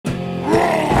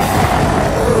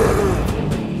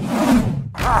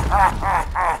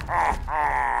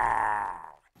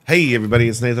Hey everybody,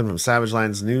 it's Nathan from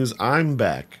savagelandsnews. I'm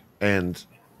back, and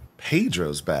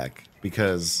Pedro's back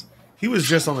because he was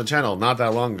just on the channel not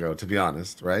that long ago, to be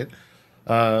honest, right?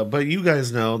 But you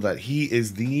guys know that he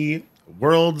is the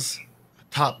world's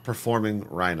top performing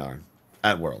Rhinar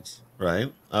at Worlds,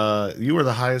 right? You were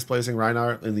the highest placing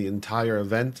Rhinar in the entire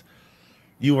event.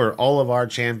 You were all of our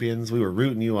champions. We were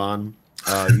rooting you on.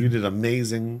 You did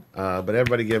amazing. But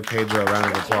everybody give Pedro a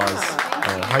round of applause.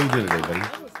 How you doing today, buddy?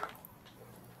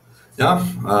 Yeah,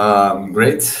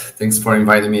 great. Thanks for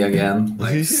inviting me again.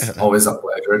 It's always a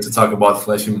pleasure to talk about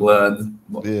Flesh and Blood.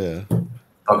 Yeah.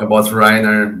 Talk about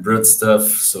Rhinar, brute stuff.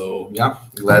 So yeah,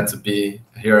 glad to be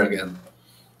here again.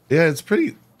 Yeah, it's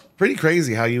pretty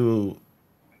crazy how you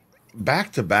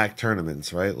back-to-back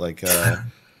tournaments, right? Like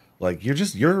like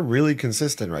you're really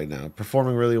consistent right now,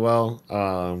 performing really well.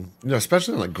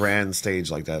 Especially on a grand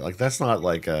stage like that. Like that's not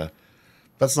a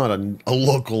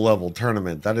local level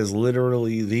tournament. That is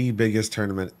literally the biggest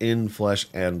tournament in Flesh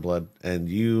and Blood, and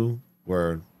you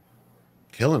were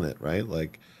killing it, right?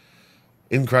 Like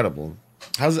incredible.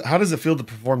 How does it feel to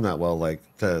perform that well, like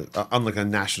on like a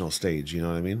national stage? You know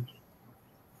what I mean?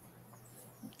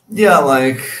 Yeah,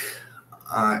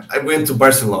 I went to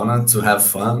Barcelona to have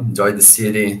fun, enjoy the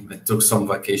city. I took some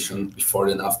vacation before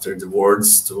and after the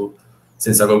Worlds too.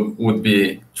 Since I would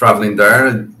be traveling there,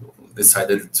 I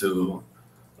decided to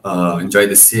enjoy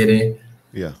the city.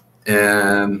 Yeah.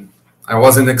 And I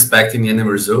wasn't expecting any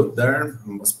result there.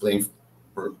 I was playing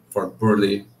for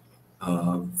purely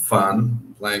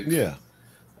fun.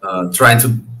 Trying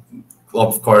to,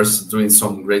 of course, doing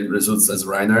some great results as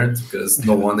Rhinar because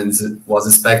no one was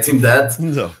expecting that.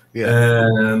 No. Yeah.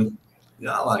 And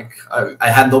yeah, I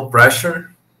had no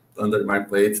pressure under my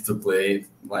plate to play.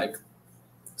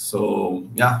 So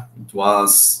yeah, it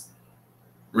was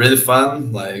really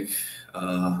fun.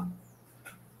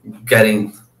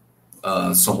 Getting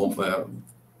some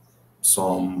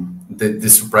the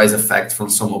surprise effect from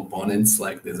some opponents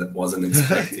like this I wasn't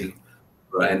expecting.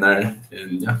 Rhinar,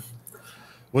 and yeah.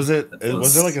 Was there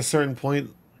like a certain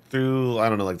point through, I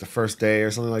don't know, like the first day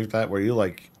or something like that where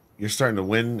you're starting to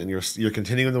win and you're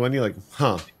continuing to win? You're like,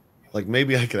 huh, like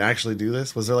maybe I could actually do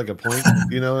this. Was there like a point,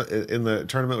 in the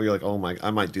tournament where you're like, oh my,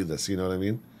 I might do this. You know what I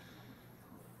mean?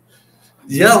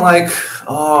 Yeah,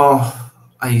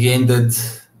 I ended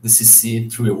the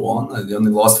CC 3-1. I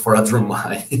only lost for a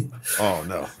Dromai. Oh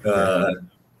no.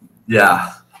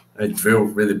 Yeah, I drew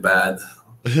really bad.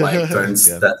 Turns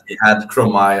that he had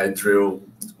Chromai, I drew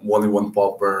only one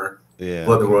popper. Yeah.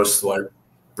 Blood Rush were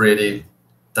pretty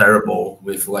terrible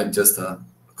with just a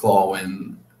claw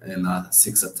and a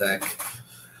 6 attack.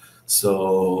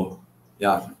 So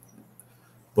yeah,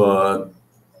 but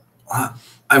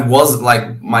I was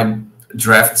my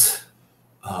draft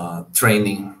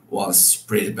training was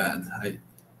pretty bad. I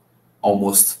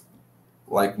almost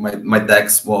my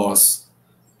decks was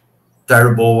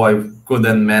terrible. I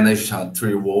couldn't manage a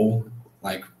 3-wall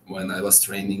when I was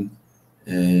training,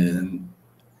 and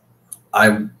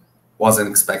I wasn't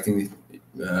expecting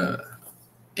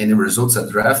any results at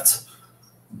draft.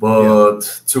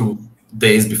 But 2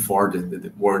 days before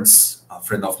the Worlds, a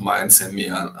friend of mine sent me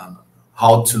a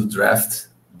how to draft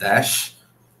dash,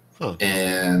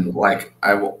 and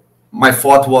my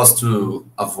thought was to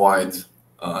avoid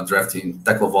drafting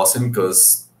Decklist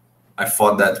because I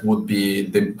thought that would be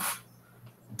the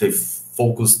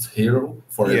focused hero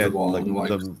for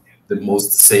everyone, the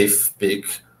most safe pick.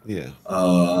 Yeah.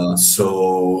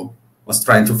 So was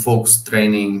trying to focus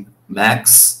training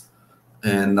max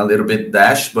and a little bit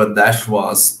dash, but dash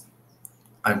was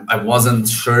I wasn't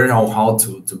sure on how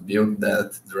to build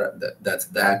that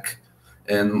deck.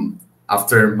 And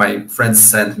after my friend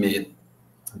sent me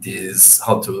this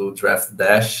how to draft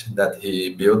dash that he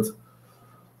built,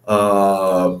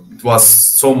 it was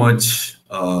so much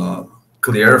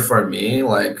clear for me.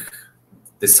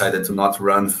 Decided to not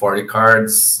run 40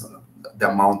 cards, the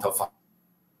amount of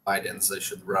items I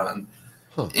should run,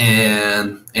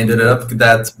 and ended up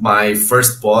that my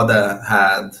first pod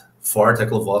had 4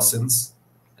 Decklist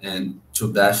and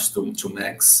 2 dash to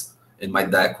max, and my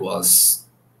deck was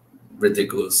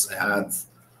ridiculous. I had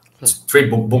 3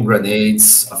 boom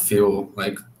grenades, a few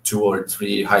 2 or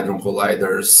 3 Hydron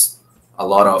Colliders, a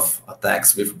lot of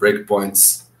attacks with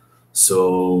breakpoints.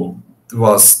 So it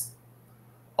was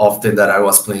often that I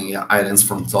was playing items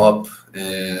from top,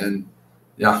 and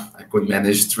yeah, I could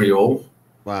manage 3-0.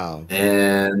 Wow.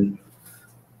 And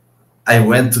I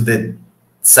went to the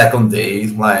second day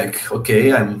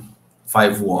okay, I'm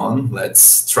 5-1.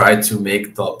 Let's try to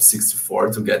make top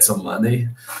 64 to get some money.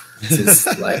 Since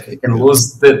I can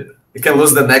lose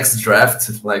the next draft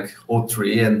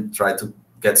 0-3 and try to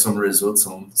get some results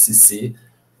on CC.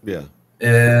 Yeah.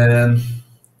 And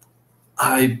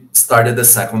I started the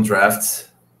second draft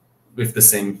with the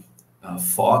same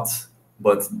thought,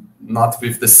 but not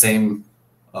with the same.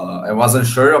 I wasn't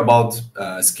sure about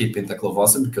skipping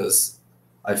Teclovossi because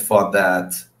I thought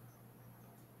that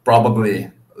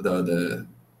probably the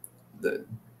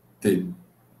the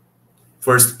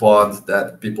first pod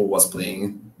that people was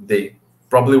playing, they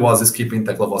probably was skipping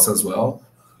Teclovossi as well.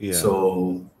 Yeah.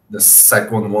 So the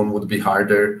second one would be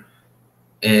harder.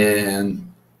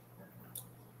 And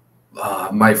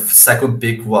my second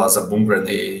pick was a boom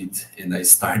grenade, and I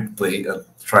started playing,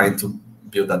 trying to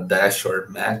build a dash or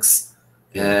max.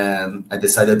 And I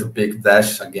decided to pick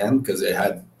dash again because I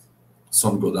had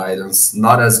some good items.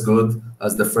 Not as good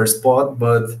as the first pod,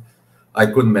 but I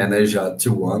could manage a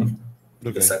 2-1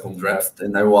 the second draft.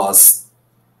 And I was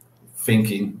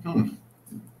thinking,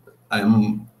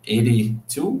 I'm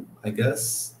 82, I guy.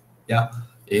 Yeah,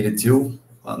 82.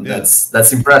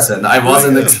 That's impressive. I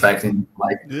wasn't expecting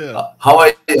how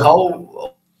I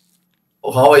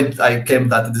came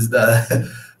that this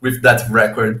with that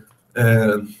record.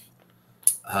 It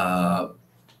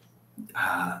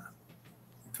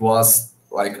was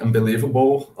like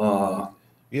unbelievable.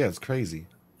 Yeah, it's crazy.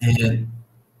 And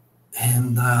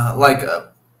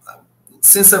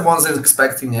since I wasn't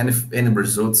expecting any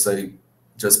results, I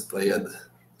just played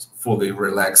fully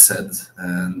relaxed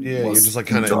and you're just like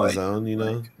kind of in the zone, you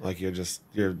know, like you're just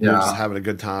having a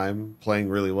good time, playing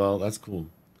really well. That's cool.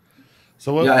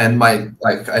 So what? Yeah, and I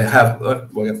have.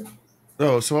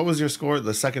 Oh, so what was your score?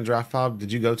 The second draft pod?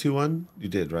 Did you go 2-1? You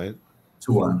did, right?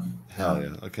 2-1. Hell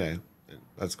yeah. Okay,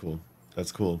 that's cool.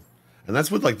 That's cool. And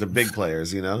that's with like the big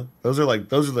players, you know. Those are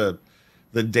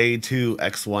the day 2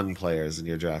 X1 players in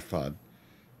your draft pod.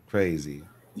 Crazy.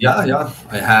 Yeah.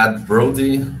 I had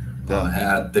Brody. I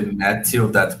had the Matthew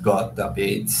that got the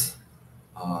 8.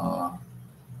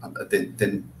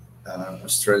 The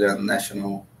Australian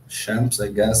national champs, I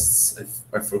guess.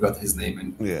 I forgot his name.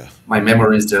 And my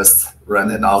memory is just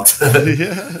running out.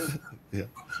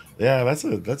 Yeah.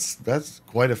 That's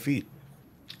quite a feat.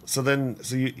 So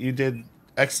you did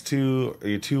X2 or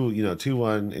you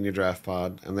 2-1 in your draft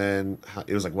pod, and then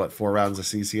it was like what, 4 rounds of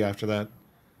CC after that?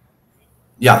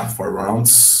 Yeah, 4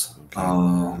 rounds. Okay.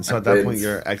 And so at that point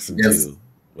you're X and 2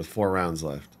 with 4 rounds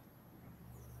left.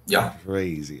 Yeah.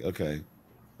 Crazy. Okay.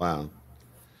 Wow.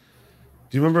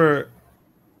 Do you remember,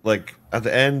 like at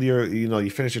the end, you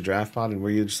finish your draft pod, and were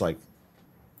you just like,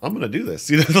 I'm gonna do this,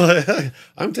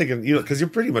 I'm taking, because you're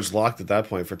pretty much locked at that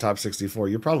point for top 64.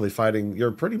 You're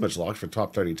pretty much locked for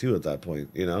top 32 at that point,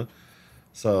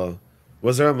 So,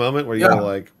 was there a moment where you were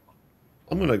like,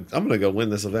 I'm gonna go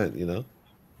win this event,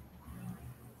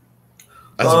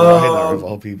 As Rhinar of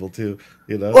all people too,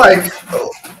 Like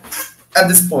at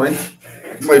this point,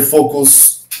 my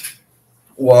focus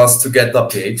was to get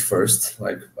top 8 first.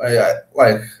 Like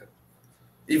I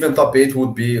even top 8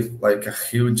 would be like a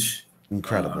huge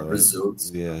incredible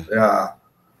results. Yeah.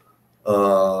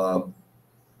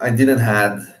 I didn't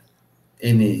have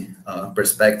any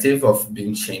perspective of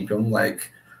being champion.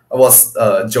 Like I was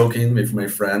joking with my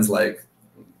friends, like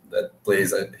that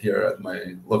plays here at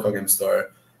my local game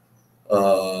store.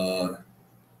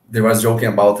 They was joking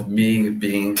about me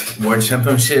being world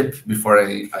championship before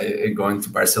I going to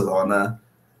Barcelona,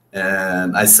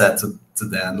 and I said to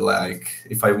them, like,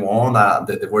 if I won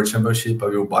the world championship, I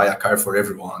will buy a car for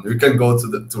everyone. You can go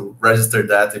to register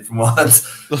that if you want,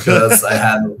 because I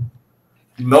had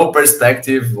no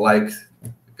perspective, like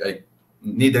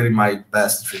neither in my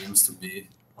best dreams to be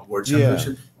a world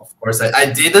championship. Of course,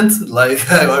 I didn't. Like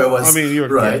I was. I mean, you were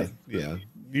right. Yeah.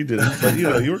 You didn't, but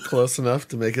you were close enough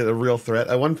to make it a real threat.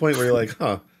 At one point where you're like,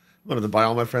 I'm going to buy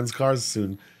all my friends' cars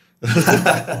soon.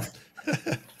 What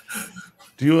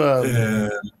were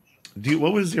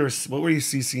your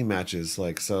CC matches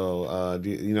like? So,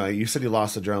 you said you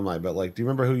lost the drum line, but like, do you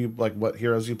remember what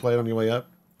heroes you played on your way up?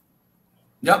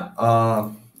 Yeah.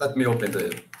 Let me open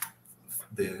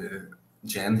the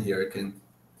gen here again,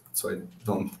 so I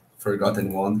don't forget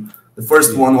anyone. The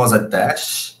first one was a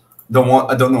dash.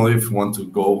 I don't know if you want to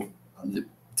go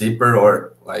deeper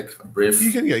or like a brief.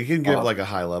 You can give like a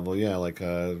high level, like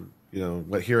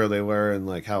what hero they were and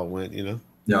like how it went,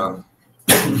 Yeah.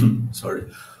 Sorry.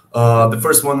 The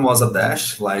first one was a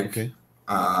dash. Like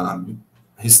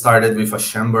he started with a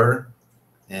chamber,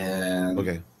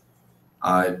 and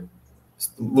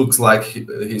looks like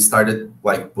he started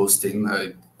like boosting.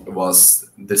 It was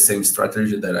the same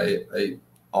strategy that I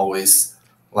always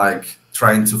like,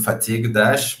 trying to fatigue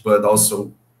dash, but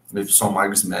also with some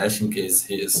mag smash in case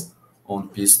he is on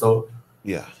pistol.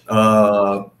 Yeah.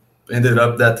 Ended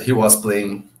up that he was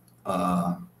playing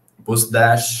boost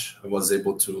dash. I was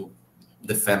able to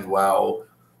defend well.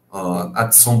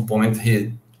 At some point,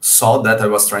 he saw that I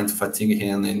was trying to fatigue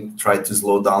him and tried to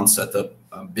slow down, set up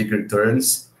bigger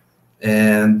turns.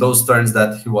 And those turns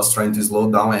that he was trying to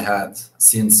slow down, I had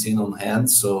CNC on hand,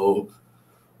 so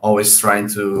always trying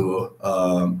to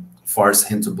force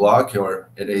him to block or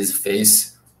erase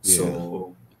face. Yeah.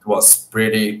 So it was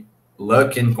pretty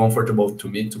lucky and comfortable to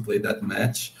me to play that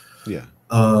match. Yeah.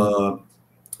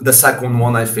 The second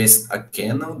one, I faced a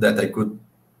Kano that I could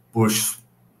push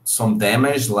some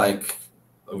damage, like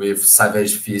with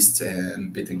Savage Fist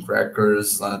and Beating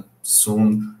Crackers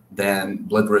soon, then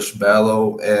Blood Rush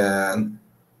Bellow, and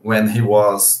when he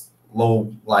was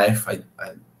low life, I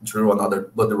drew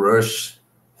another Blood Rush.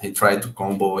 He tried to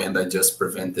combo, and I just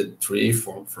prevented 3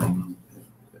 from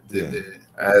the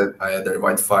other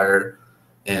White Fire,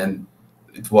 and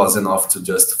it was enough to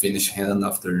just finish him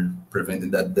after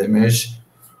preventing that damage.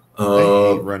 I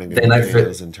hate running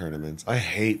Kanos in tournaments. I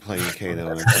hate playing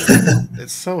Kano in a tournament.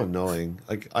 It's so annoying.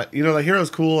 Like, the hero's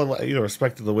cool, and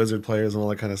respect to the wizard players and all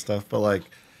that kind of stuff. But like,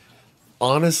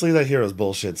 honestly, that hero's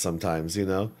bullshit sometimes.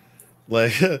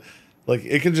 Like, like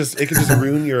it could just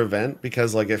ruin your event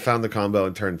because like it found the combo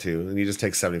in turn 2 and you just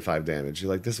take 75 damage.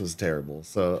 You're like, this was terrible.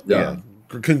 So yeah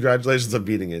congratulations on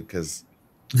beating it, because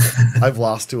I've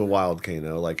lost to a wild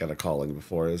Kano like at a calling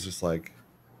before. It's just like,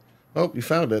 oh, you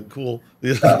found it. Cool.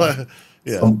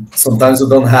 Yeah. Sometimes you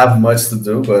don't have much to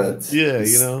do, but yeah,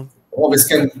 always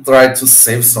can try to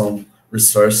save some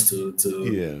resource to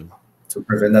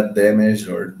prevent that damage,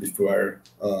 or if you are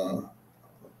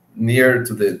near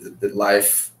to the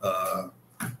life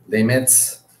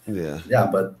limits. Yeah,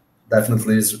 but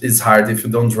definitely it's hard if you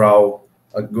don't draw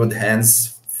a good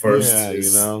hands first.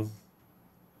 Yeah,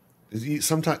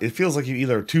 sometimes it feels like you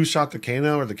either two-shot the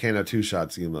Kano or the Kano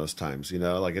two-shots you most times,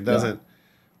 like it doesn't.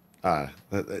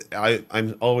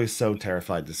 I'm always so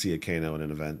terrified to see a Kano in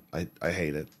an event. I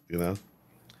hate it, because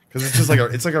it's just like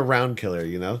it's like a round killer,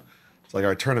 it's like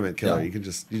our tournament killer. You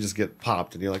just get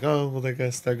popped and you're like, oh well, I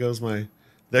guess there goes my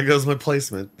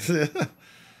placement.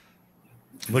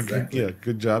 But exactly.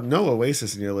 Good job. No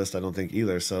Oasis in your list, I don't think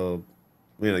either. So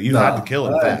you had to kill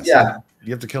him fast.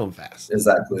 You have to kill him fast.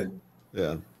 Exactly.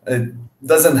 Yeah. It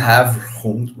doesn't have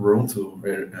room to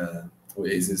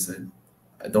Oasis, and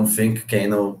I don't think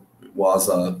Kano was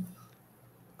a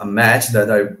match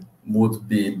that I would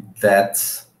be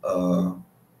that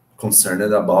concerned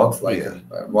about. Like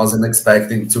I wasn't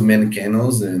expecting too many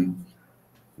Kanos, and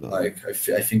like I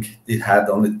think it had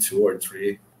only 2 or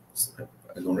 3.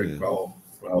 I don't recall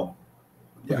well.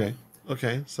 Yeah.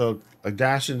 Okay. So a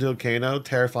dash into a Kano,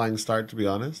 terrifying start, to be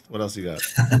honest. What else you got?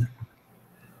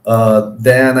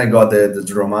 Then I got the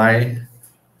Dromai.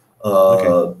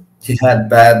 He had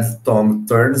bad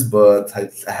turns, but I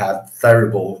had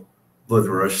terrible Blood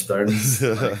Rush turns,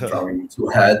 like drawing 2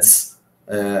 heads.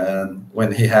 And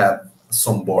when he had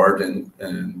some board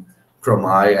and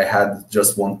Chromai, I had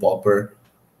just 1 popper.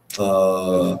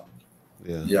 So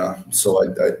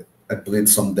I played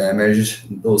some damage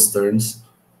in those turns.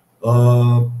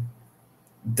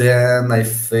 Then I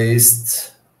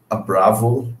faced a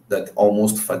Bravo that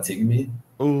almost fatigued me.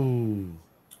 Ooh.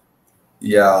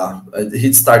 Yeah,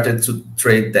 he started to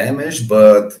trade damage,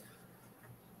 but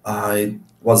I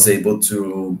was able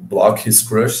to block his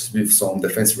crush with some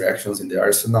defense reactions in the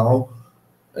arsenal.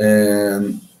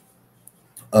 And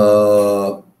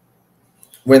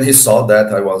when he saw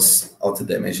that I was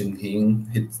auto-damaging him,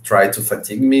 he tried to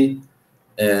fatigue me.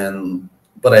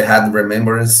 But I had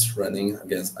remembrance running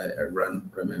against. I run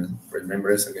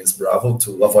remembrance against Bravo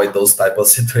to avoid those type of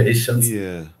situations.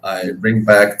 Yeah. I bring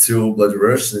back 2 Blood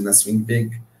Rush in a swing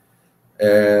pick,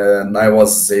 and I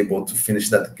was able to finish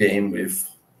that game with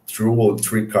 2 or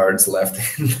 3 cards left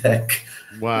in deck.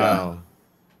 Wow. Yeah.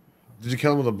 Did you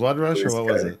kill him with a Blood Rush, or what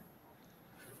was it?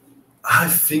 I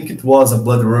think it was a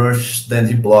Blood Rush. Then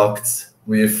he blocked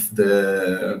with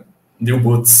the new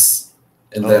boots,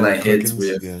 and then I hit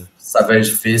with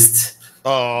Savage Fist.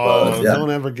 Oh,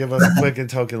 don't ever give us a quicken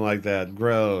token like that.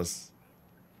 Gross.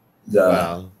 Yeah.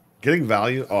 Wow. Getting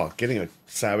value. Oh, getting a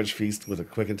Savage Feast with a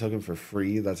quicken token for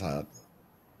free. That's hot.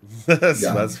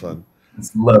 That's fun.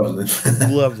 It's lovely.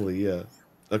 Lovely, yeah.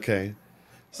 Okay.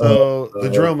 So the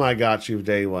Dromai got you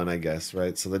day 1, I guess,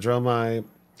 right? So the Dromai,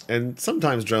 and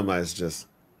sometimes Dromai is just,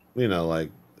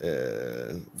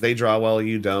 they draw well,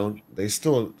 you don't. They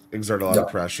still exert a lot of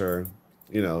pressure.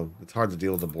 It's hard to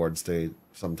deal with the board state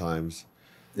sometimes.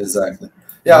 Exactly.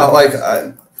 Yeah, like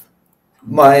a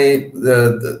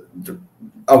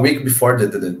week before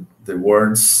the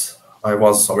Worlds, I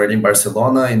was already in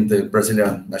Barcelona, and the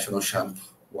Brazilian national champ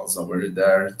was already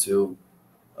there too.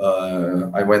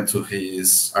 I went to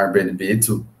his Airbnb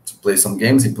to to play some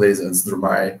games. He plays as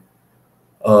Drumai.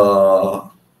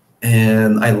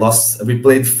 And I lost. We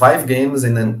played 5 games,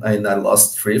 and then I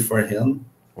lost 3 for him.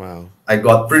 Wow. I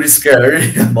got pretty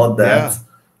scared about that.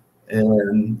 Yeah.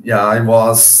 And yeah, I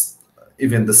was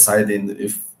even deciding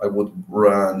if I would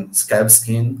run Scab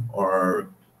Skin or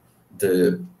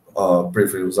the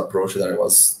previous approach that I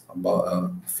was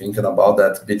about, thinking about,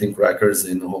 that beating crackers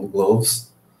in home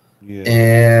gloves. Yeah.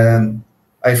 And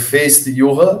I faced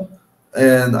Yuha,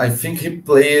 and I think he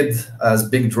played as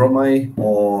Big Dromai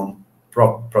on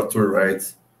Pro Tour, right?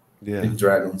 Yeah. Big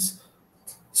Dragons.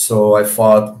 So I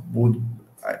thought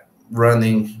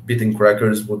running beating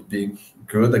crackers would be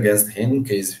good against him in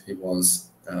case he was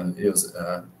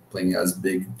playing as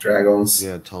Big Dragons.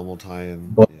 Yeah, Tumultai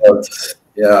and but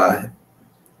yeah,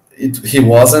 he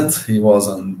wasn't. He was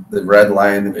on the red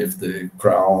line with the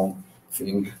crown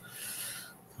thing.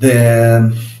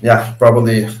 Then yeah,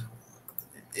 probably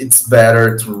it's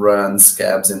better to run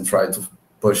scabs and try to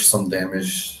push some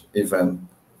damage. Even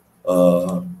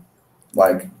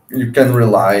like you can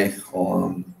rely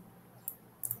on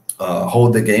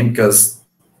hold the game, because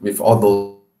with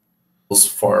all those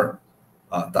 4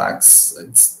 attacks,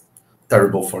 it's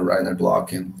terrible for Rhinar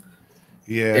blocking.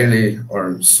 yeah, Early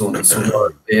or sooner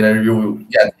or later, you will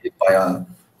get hit by a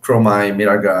Chromai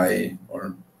Miragai,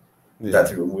 or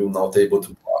that you will not able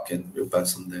to block and will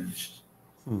pass some damage.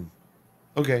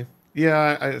 Okay.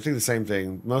 Yeah, I think the same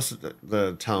thing. Most of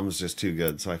the Tum's just too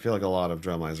good, so I feel like a lot of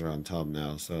Drumais are on Tum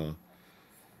now, so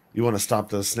you want to stop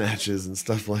those snatches and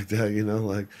stuff like that, you know?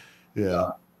 Like,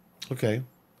 yeah. Okay.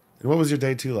 And what was your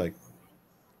day 2 like?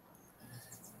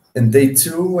 In day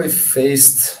 2, I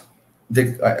faced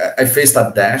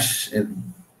a dash,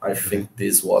 and I think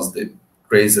this was the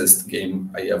craziest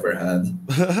game I ever had.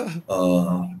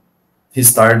 He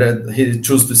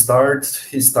chose to start.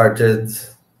 He started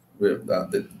with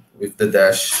the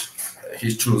dash.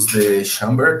 He chose the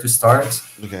chamber to start.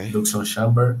 Okay. Induction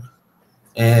chamber.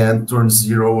 And turn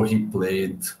 0, he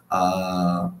played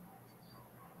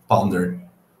Pounder.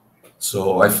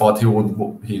 So I thought he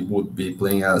would be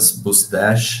playing as Boost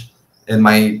Dash. And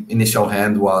my initial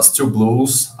hand was 2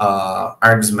 blues,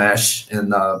 Arg Smash,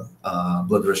 and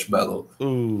Blood Rush Battle.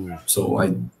 Ooh. So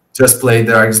I just played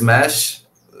the Arg Smash.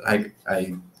 I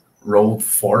rolled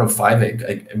 4 or 5.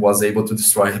 I was able to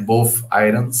destroy both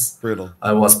items. Brittle.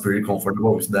 I was pretty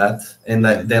comfortable with that. And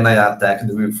then I attacked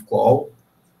with Claw,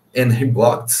 and he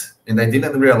blocked. And I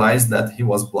didn't realize that he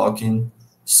was blocking.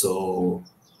 So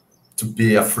to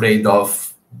be afraid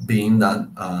of being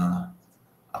a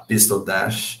pistol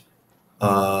dash.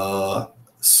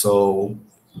 So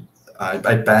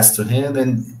I passed to him,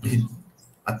 and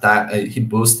he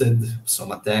boosted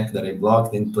some attack that I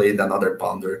blocked and played another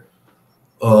Pounder.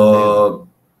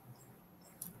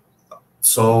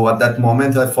 So at that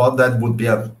moment, I thought that would be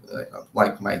I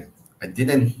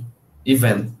didn't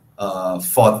even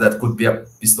thought that could be a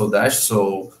pistol dash.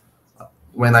 So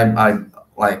when I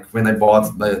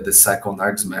bought the second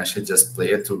Arc Smash, I just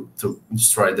played it to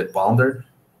destroy the Pounder.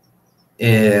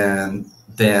 And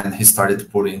then he started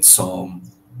putting some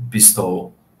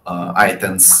pistol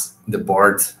items in the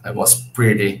board. I was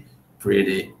pretty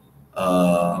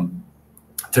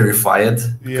terrified,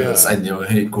 because I knew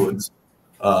he could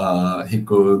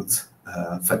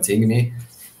fatigue me.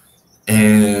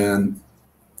 And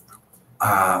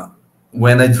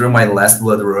when I drew my last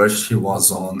Blood Rush, he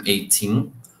was on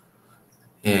 18,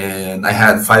 and I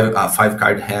had 5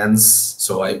 card hands,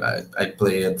 so I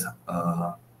played.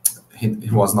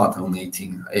 He was not on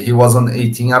 18. He was on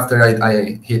 18 after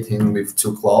I hit him with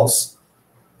 2 claws.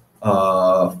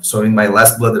 So in my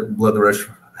last Blood Rush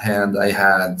hand, I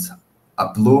had a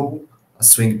blue, a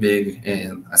Swing Big,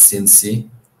 and a CNC.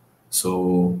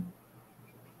 So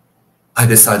I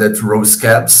decided to roll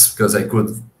Scabs, because I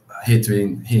could hit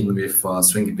him with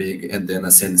Swing Big and then a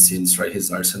CNC and destroy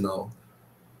his arsenal.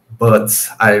 But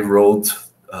I rolled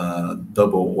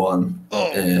double 1,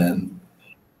 and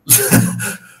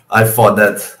I thought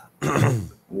that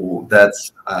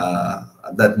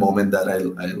that moment that I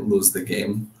lose the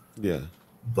game. Yeah.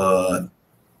 But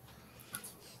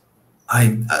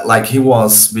he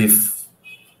was with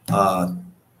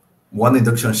 1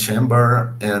 induction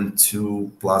chamber and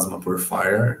 2 plasma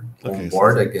purifier on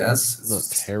board, I guess. Not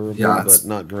terrible, but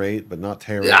not great, but not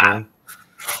terrible. Yeah,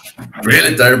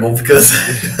 really terrible, because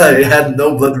I had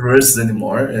no blood rushes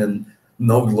anymore and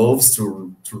no gloves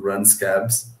to run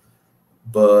scabs.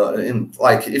 But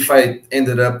if I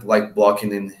ended up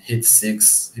blocking in hit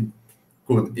 6, he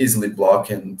could easily block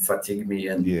and fatigue me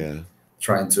and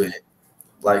trying to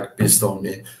pistol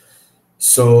me.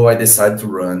 So I decided to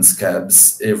run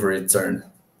scabs every turn.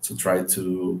 to try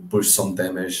to push some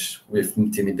damage with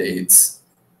intimidates,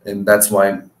 and that's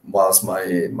why was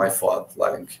my thought.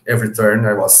 Like every turn,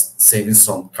 I was saving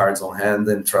some cards on hand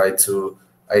and try to.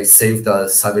 I saved a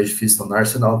Savage Feast on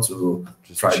Arsenal to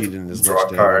Just try cheating to as draw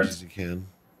much a damage card. as you can.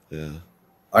 Yeah.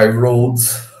 I rolled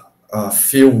a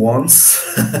few ones,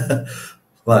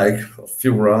 like a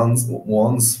few runs,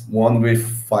 one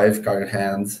with 5-card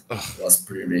hand. Ugh, Was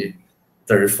pretty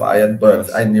terrified, but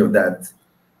gross. I knew that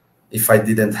if I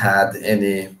didn't had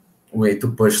any way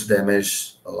to push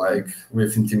damage, like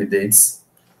with intimidates,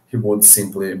 he would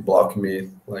simply block me.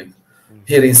 Like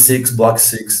hitting 6, block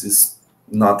 6 is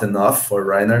not enough for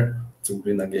Rhinar to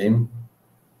win a game.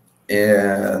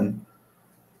 And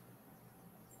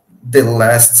the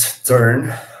last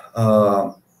turn,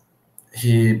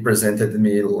 he presented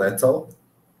me lethal.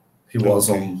 He was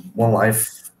Okay. on 1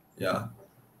 life, yeah,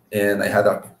 and I had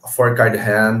a 4-card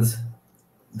hand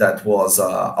that was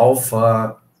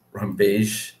Alpha,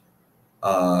 Rampage,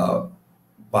 Barraging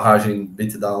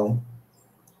Beatdown,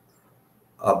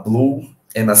 a Blue,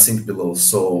 and a Sink Below.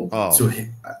 So Oh,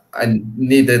 I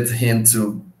needed him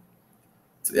to.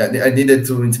 I needed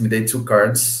to intimidate 2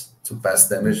 cards to pass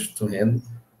damage to him,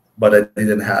 but I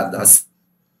didn't have a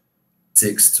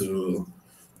 6 to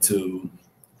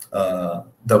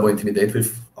double intimidate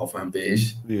with Alpha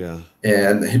Rampage. yeah.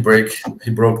 And he broke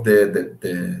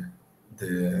the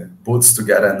boots to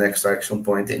get an extra action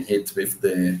point and hit with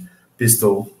the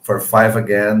pistol for 5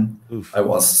 again. Oof. I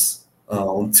was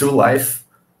on 2 life.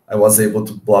 I was able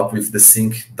to block with the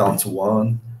sink down to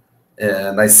 1,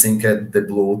 and I sinked the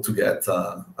blue to get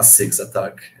a 6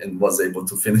 attack and was able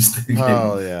to finish the game.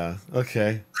 Oh, yeah.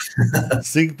 Okay.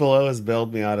 Sink Below has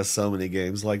bailed me out of so many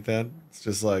games like that. It's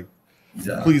just like,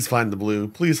 Yeah. please find the blue.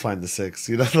 Please find the 6.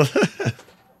 You know?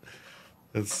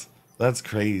 That's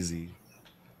crazy.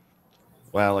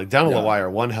 Wow, like down to the wire,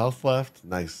 1 health left.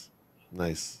 Nice.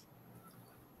 Nice.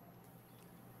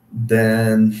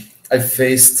 Then I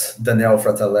faced Daniel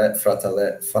Fratarelli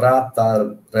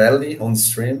on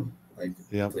stream. Like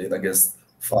played against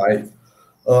Fi.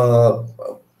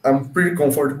 I'm pretty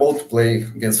comfortable to play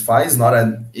against Fi. It's not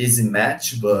an easy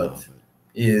match, but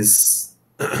is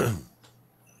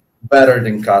better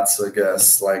than Katsu, I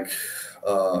guess. Like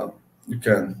you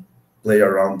can play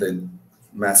around the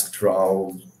mask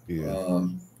draw.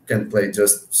 You can play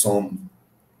just some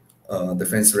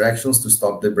defense reactions to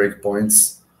stop the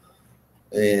breakpoints.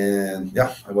 And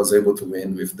yeah, I was able to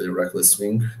win with the Reckless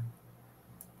Swing.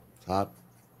 Top.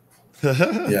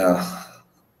 Yeah.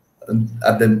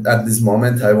 At this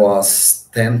moment, I was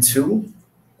 10-2.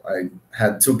 I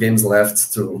had 2 games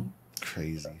left to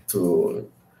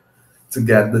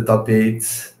get the top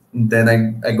 8.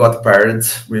 Then I got paired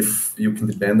with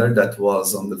Yuki Bender that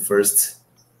was on the first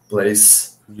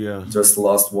place. Yeah. Just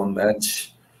lost 1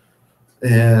 match.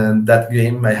 And that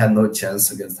game, I had no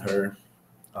chance against her.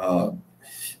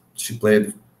 She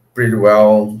played pretty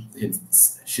well.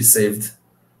 She saved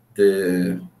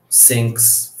the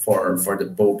sinks for the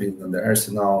Poping and the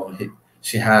Arsenal.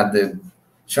 She had the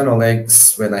channel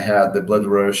legs when I had the Blood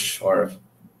Rush or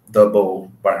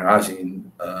double barraging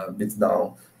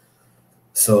beatdown.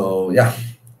 So yeah,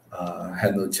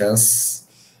 had no chance.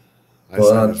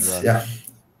 But yeah,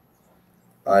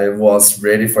 I was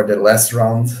ready for the last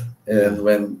round, and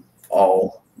when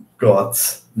all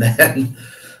got then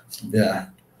yeah.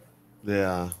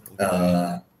 Yeah.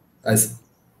 I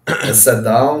sat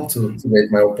down to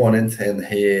wait my opponent, and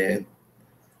he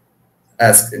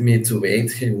asked me to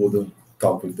wait. He wouldn't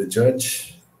talk with the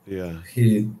judge. Yeah.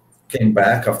 He came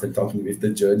back after talking with the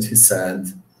judge.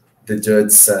 The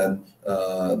judge said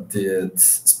the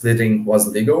splitting was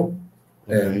legal,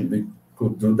 and we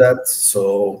could do that.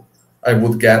 So I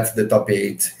would get the top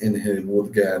 8, and he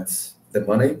would get the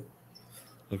money.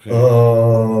 Okay.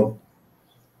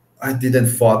 I didn't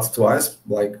thought twice.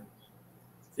 Like,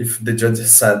 if the judge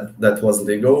said that was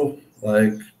legal,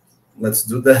 like, let's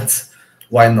do that.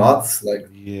 Why not?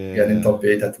 Like, getting top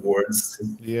 8 at Worlds.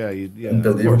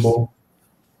 Unbelievable.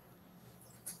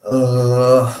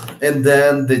 And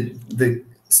then the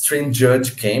stream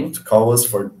judge came to call us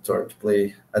to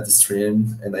play at the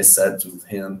stream, and I said to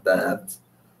him that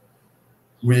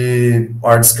we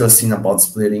are discussing about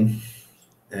splitting,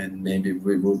 and maybe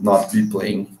we will not be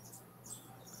playing.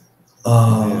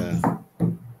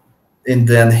 And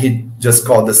then he just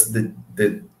called us the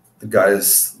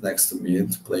guys next to me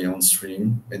to play on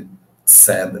stream and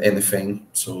said anything.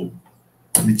 So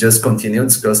we just continued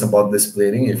discuss about the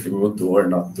splitting, if we would do or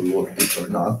not do it or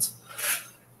not.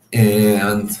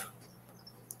 And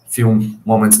a few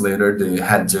moments later, the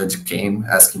head judge came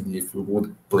asking me if we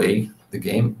would play. the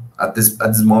game. At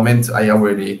this moment, I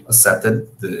already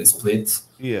accepted the split.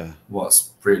 Yeah.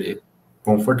 Was pretty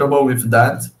comfortable with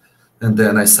that. And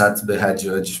then I said to the head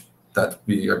judge that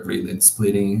we agreed in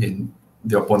splitting and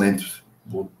the opponent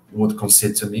would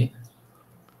concede to me.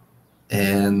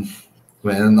 And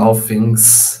when all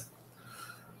things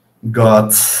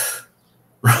got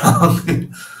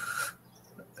wrong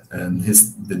and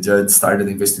the judge started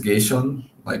investigation,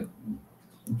 like it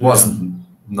wasn't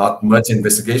not much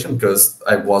investigation because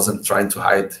I wasn't trying to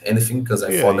hide anything because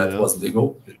I thought that was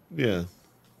legal. Yeah.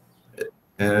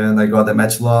 And I got the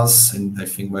match loss, and I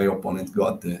think my opponent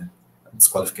got the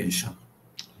disqualification.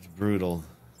 It's brutal.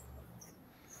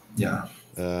 Yeah.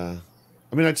 I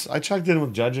mean, I checked in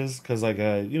with judges because, like,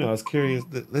 you know, I was curious.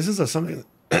 This is something.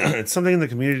 It's something in the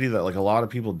community that like a lot of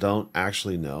people don't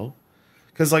actually know,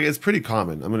 because like it's pretty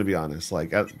common. I'm gonna be honest.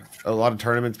 Like at a lot of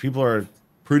tournaments, people are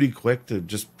pretty quick to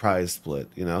just prize split,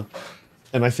 you know.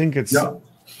 And I think it's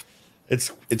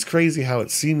crazy how it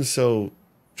seems so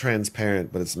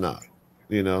transparent, but it's not.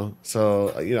 You know,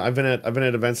 so you know, I've been at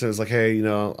events that was like, hey, you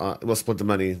know, we'll split the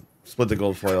money, split the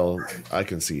gold foil, I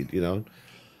concede, you know,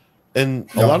 and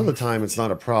a lot of the time it's not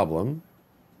a problem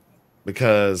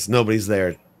because nobody's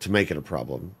there to make it a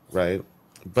problem, right?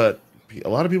 But a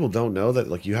lot of people don't know that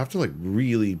like you have to like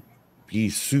really be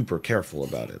super careful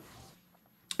about it,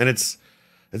 and it's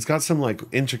got some like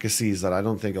intricacies that I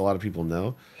don't think a lot of people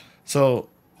know. So,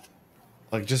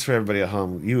 like just for everybody at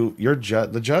home,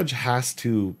 the judge has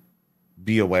to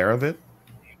be aware of it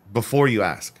before you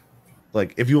ask.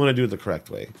 Like if you want to do it the correct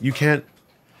way, you can't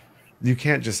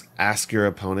just ask your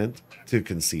opponent to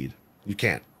concede. You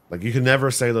can't. Like you can never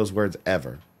say those words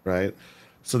ever, right?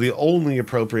 So the only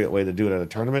appropriate way to do it at a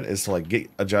tournament is to like get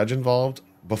a judge involved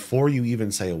before you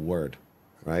even say a word,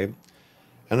 right?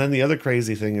 And then the other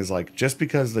crazy thing is like just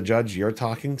because the judge you're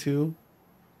talking to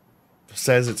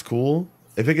says it's cool,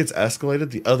 if it gets escalated,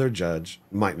 the other judge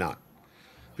might not.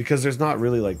 Because there's not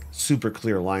really like super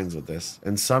clear lines with this,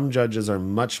 and some judges are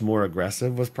much more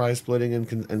aggressive with prize splitting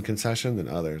and concession than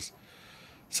others.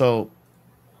 So,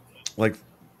 like,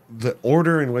 the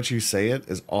order in which you say it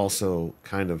is also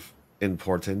kind of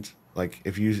important. Like,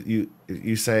 if you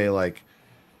say like,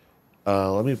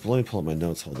 let me pull up my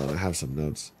notes. Hold on, I have some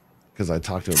notes because I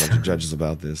talked to a bunch of judges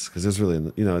about this because it's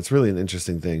really it's really an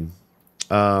interesting thing.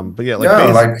 But yeah,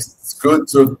 like it's good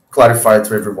to clarify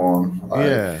to everyone.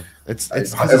 Like,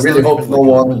 I really hope no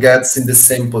one gets in the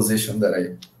same position that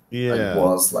I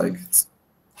was. Like,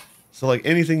 so like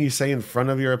anything you say in front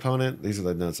of your opponent, these are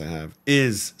the notes I have,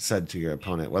 is said to your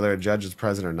opponent, whether a judge is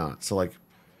present or not. So like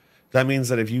that means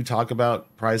that if you talk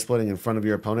about prize splitting in front of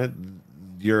your opponent,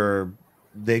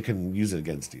 they can use it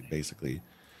against you, basically.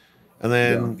 And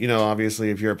then, you know,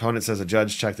 obviously, if your opponent says a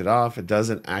judge checked it off, it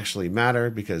doesn't actually matter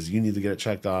because you need to get it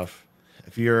checked off.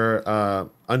 If you're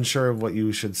unsure of what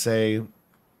you should say,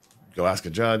 go ask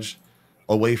a judge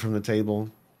away from the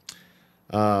table.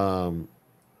 And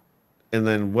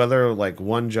then whether, like,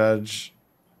 one judge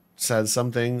says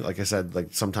something, like I said, like,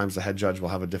 sometimes the head judge will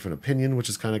have a different opinion, which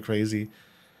is kind of crazy.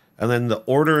 And then the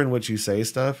order in which you say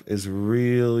stuff is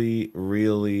really,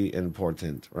 really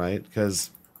important, right?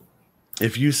 Because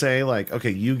if you say like,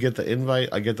 okay, you get the invite,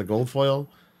 I get the gold foil,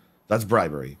 that's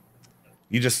bribery.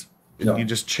 You just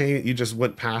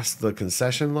went past the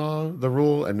concession law, the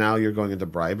rule, and now you're going into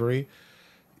bribery.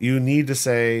 You need to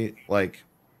say like,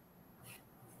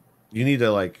 you need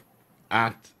to like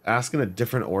ask in a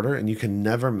different order, and you can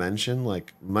never mention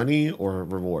like money or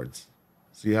rewards.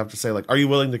 So you have to say like, are you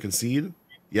willing to concede?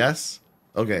 Yes.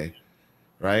 Okay.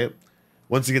 Right.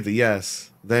 Once you get the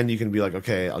yes, then you can be like,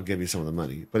 okay, I'll give you some of the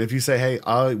money. But if you say, hey,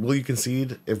 will you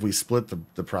concede if we split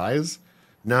the prize?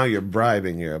 Now you're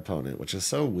bribing your opponent, which is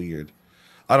so weird.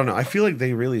 I don't know. I feel like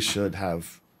they really should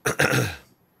have...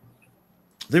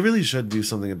 they really should do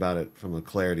something about it from a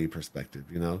clarity perspective,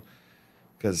 you know?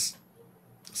 Because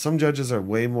some judges are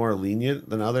way more lenient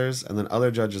than others, and then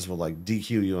other judges will, like,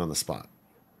 DQ you on the spot.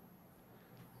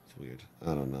 It's weird.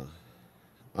 I don't know.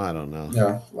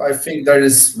 Yeah, I think there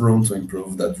is room to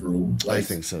improve that rule. Like, I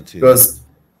think so too. Because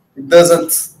it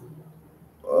doesn't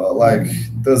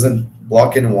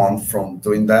block anyone from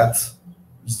doing that.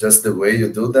 It's just the way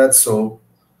you do that. So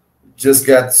just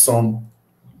get just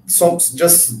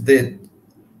the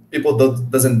people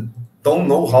that don't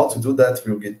know how to do that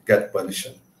will get punished.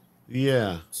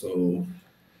 Yeah. So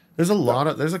there's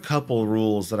a couple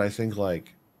rules that I think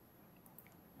like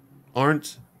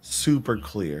aren't super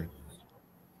clear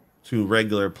to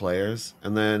regular players,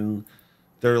 and then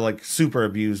they're like super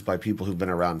abused by people who've been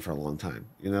around for a long time,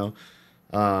 you know?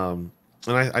 And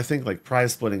I think like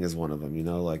prize splitting is one of them, you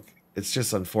know, like it's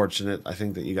just unfortunate, I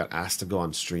think, that you got asked to go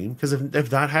on stream, because if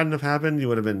that hadn't have happened, you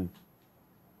would have been,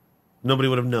 nobody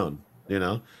would have known, you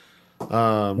know.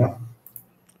 Yeah.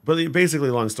 But basically,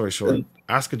 long story short,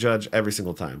 ask a judge every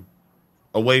single time,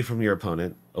 away from your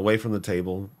opponent, away from the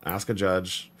table. Ask a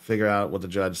judge, figure out what the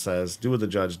judge says, do what the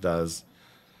judge does.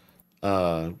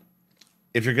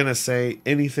 If you're gonna say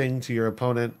anything to your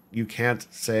opponent, you can't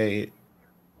say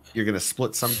you're gonna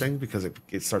split something, because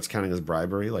it starts counting as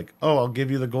bribery. Like, oh, I'll give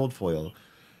you the gold foil.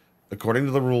 According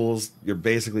to the rules, you're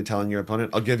basically telling your opponent,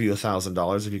 I'll give you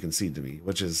 $1,000 if you concede to me,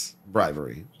 which is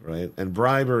bribery, right? And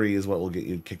bribery is what will get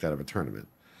you kicked out of a tournament.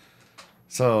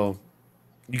 So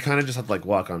you kind of just have to like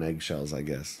walk on eggshells, I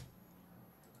guess.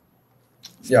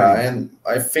 Yeah, and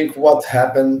I think what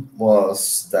happened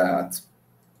was that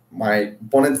my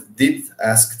opponent did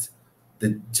ask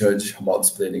the judge about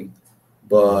splitting,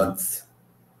 but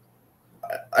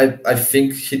I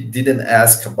think he didn't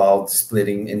ask about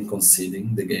splitting and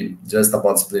conceding the game, just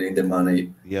about splitting the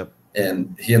money. Yep.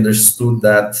 And he understood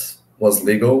that was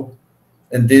legal.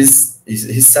 And this,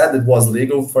 he said it was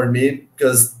legal for me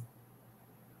because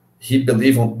he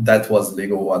believed that was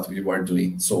legal what we were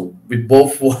doing. So we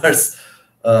both was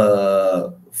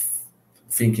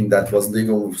thinking that was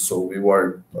legal. So we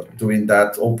were doing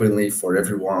that openly for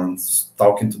everyone,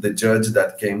 talking to the judge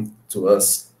that came to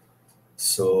us.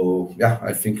 So yeah,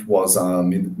 I think it was a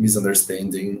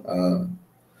misunderstanding.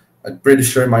 I'm pretty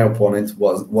sure my opponent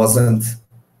wasn't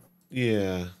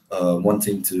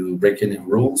wanting to break any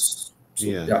rules. So,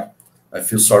 yeah, I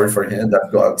feel sorry for him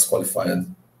that got disqualified.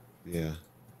 Yeah,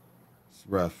 it's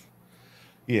rough.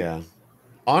 Yeah,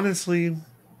 honestly,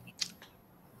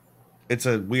 it's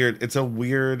a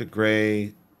weird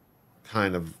gray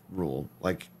kind of rule.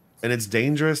 Like, and it's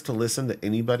dangerous to listen to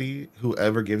anybody who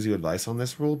ever gives you advice on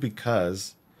this rule,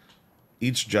 because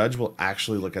each judge will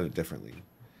actually look at it differently.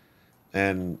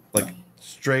 And like,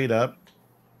 straight up,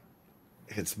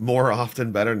 it's more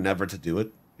often better never to do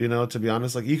it, you know, to be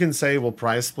honest. Like, you can say, well,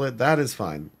 prize split, that is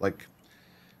fine. Like,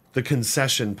 the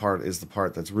concession part is the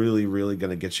part that's really, really going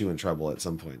to get you in trouble at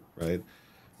some point, right?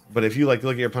 But if you like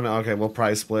look at your opponent, okay, well,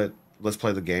 prize split, let's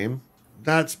play the game,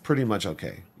 that's pretty much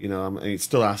okay. You know, I mean,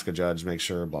 still ask a judge, make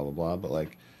sure, blah, blah, blah. But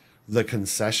like, the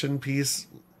concession piece,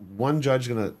 one judge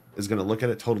is gonna look at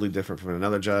it totally different from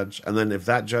another judge. And then if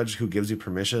that judge who gives you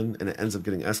permission and it ends up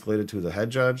getting escalated to the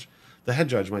head judge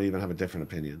might even have a different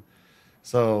opinion.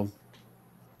 So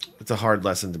it's a hard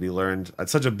lesson to be learned.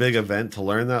 It's such a big event, to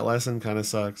learn that lesson kind of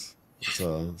sucks.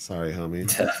 So sorry,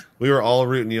 homie. We were all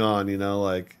rooting you on, you know,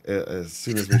 like as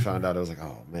soon as we found out, it was like,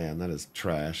 oh man, that is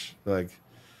trash. Like,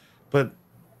 but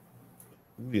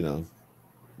you know,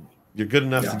 you're good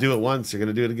enough to do it once. You're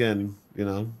going to do it again, you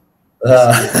know.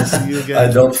 We'll see you again.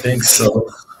 I don't think so.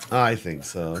 I think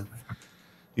so.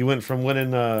 You went from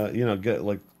winning, you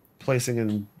know, placing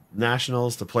in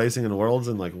nationals to placing in worlds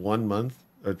in like 1 month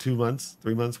or 2 months,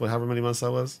 3 months, however many months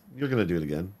that was. You're going to do it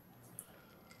again.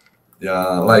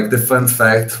 Yeah, like the fun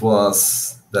fact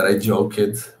was that I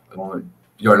joked on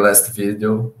your last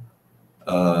video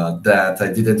that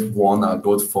I didn't want a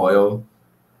gold foil.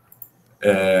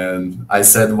 And I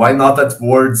said, why not at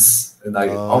Worlds? And I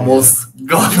almost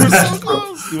got that. So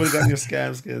close. You would have gotten your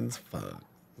scam skins. Fuck.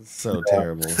 That's so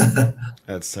terrible.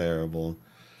 That's terrible.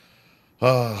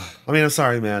 Oh, I mean, I'm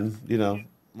sorry, man. You know,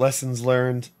 lessons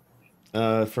learned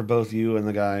for both you and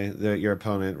the guy, your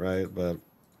opponent, right? But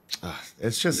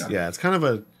it's just, it's kind of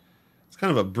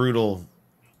a brutal,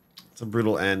 it's a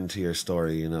brutal end to your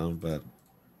story, you know. But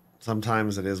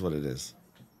sometimes it is what it is.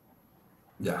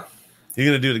 Yeah. You're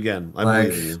going to do it again. I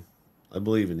believe in you. I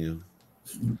believe in you.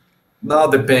 Now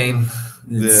the pain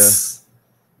is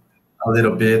a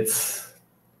little bit.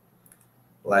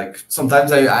 Like,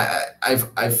 sometimes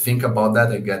I think about that.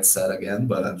 I get sad again,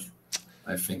 but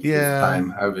I think with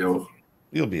time I will.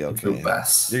 You'll be okay. You'll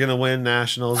pass. You're gonna win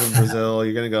nationals in Brazil.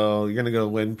 You're gonna go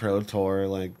win pro tour.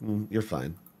 Like, you're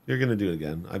fine. You're gonna do it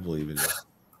again. I believe in you.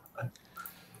 All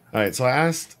right. So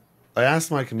I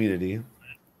asked my community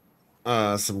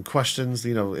some questions,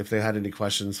 you know, if they had any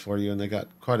questions for you, and they got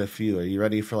quite a few. Are you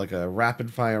ready for like a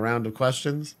rapid fire round of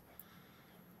questions?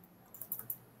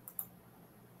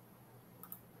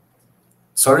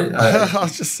 Sorry? I'll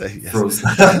just say yes.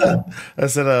 I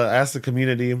said, ask the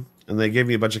community, and they gave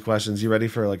me a bunch of questions. You ready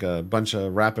for like a bunch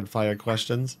of rapid fire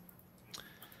questions?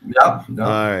 Yeah. All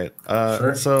right.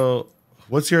 Sure. So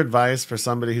what's your advice for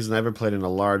somebody who's never played in a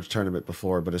large tournament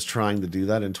before, but is trying to do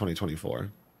that in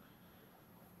 2024?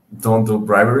 Don't do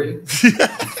bribery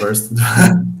first.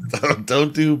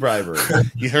 Don't do bribery.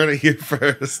 You heard it here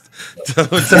first.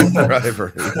 Don't do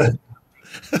bribery.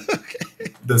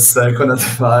 Okay. The second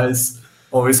advice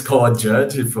always call a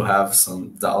judge if you have some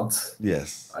doubt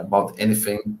Yes, about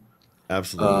anything.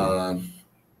 absolutely.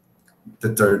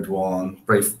 The third one,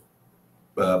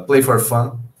 play for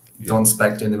fun. Yeah. Don't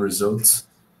expect any results.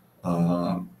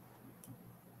 Don't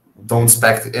Okay.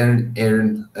 expect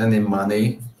earn any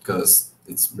money because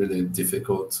it's really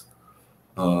difficult.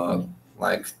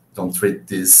 Like, don't treat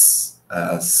this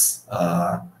as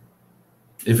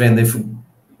even if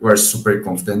you are super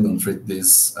confident, don't treat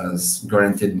this as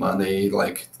guaranteed money.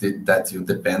 Like that you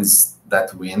depends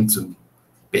that win to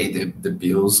pay the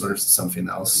bills or something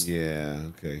else. Yeah.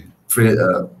 Okay.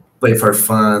 Play for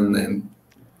fun and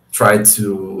try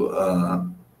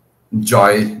to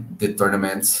enjoy the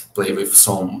tournament. Play with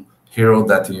some hero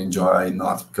that you enjoy,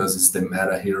 not because it's the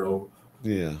meta hero.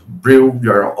 Yeah. Build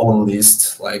your own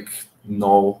list. Like,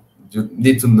 know you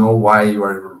need to know why you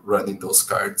are running those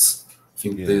cards. I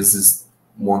think Yeah. this is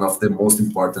one of the most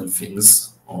important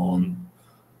things on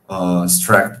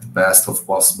extract the best of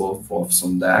possible for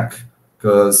some deck.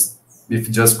 Because if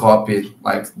you just copy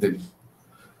like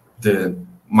the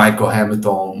Michael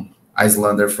Hamilton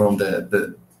Icelander from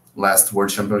the last World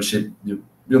Championship,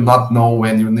 you'll not know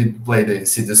when you need to play the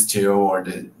City Steel or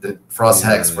the Frost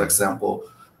Hex, for Yeah. example.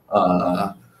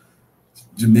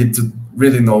 You need to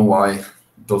really know why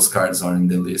those cards are in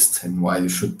the list and why you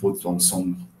should put on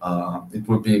some. It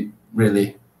would be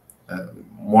really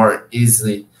more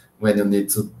easy when you need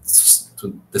to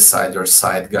decide your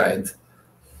side guide.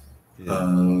 Yeah.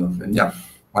 And yeah,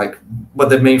 like, but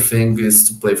the main thing is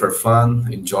to play for fun,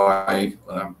 enjoy.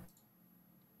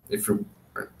 If you're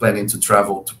planning to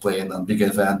travel to play in a big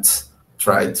event,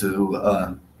 try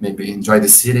to maybe enjoy the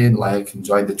city, like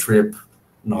enjoy the trip,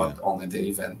 Yeah. not only the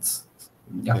event.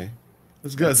 Yeah, Okay.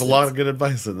 That's good. There's a that's lot it. of good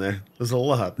advice in there. There's a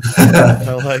lot.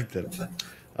 I liked it.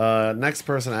 Next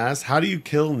person asks, how do you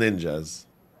kill ninjas?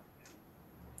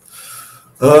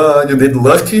 You need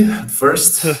lucky at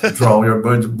first. Draw your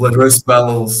blood rush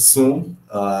spell soon.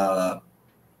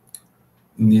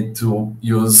 Need to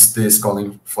use this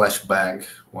calling flashbang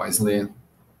wisely,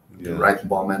 the Yeah. right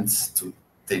moment to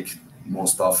take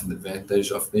most of the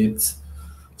advantage of it.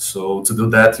 So to do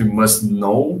that, you must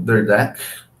know their deck,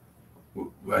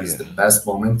 where is Yeah. the best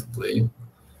moment to play.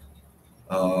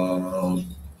 Uh,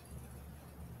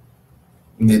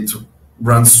 Need to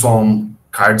run some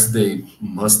cards they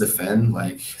must defend,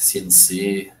 like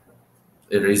CNC,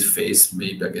 Erase Face,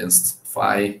 maybe against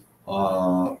Phi,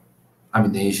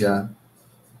 Amnesia.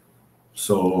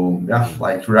 So yeah,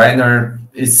 like Rhinar,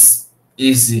 it's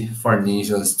easy for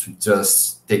ninjas to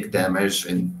just take damage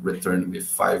and return with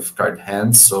 5 card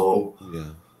hands. So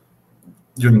Yeah.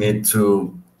 you need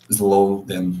to slow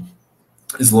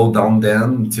down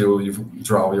them until you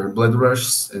draw your blood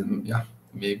rush, and yeah,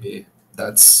 maybe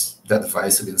that's the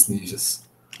advice against ninjas.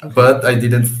 Okay. But I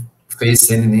didn't face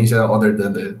any ninja other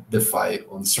than the fight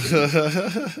on stream.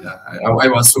 Yeah, I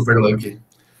was super lucky.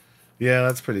 Yeah,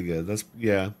 that's pretty good. That's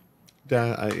yeah.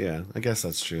 Yeah, I guess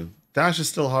that's true. Dash is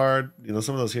still hard. You know,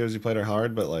 some of those heroes you played are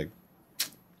hard, but like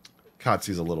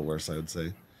Katsu's a little worse, I would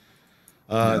say.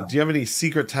 Yeah, Do you have any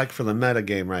secret tech for the meta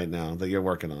game right now that you're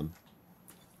working on?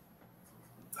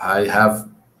 I have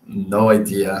no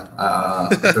idea.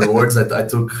 Afterwards, I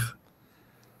took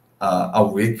a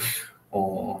week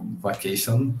on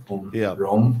vacation on Yeah,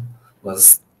 Rome.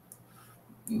 Was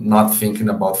not thinking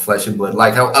about Flesh and Blood.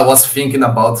 Like I was thinking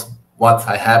about what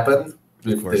had happened of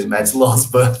with course, the of match course. loss,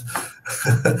 but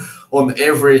on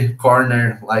every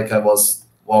corner, like I was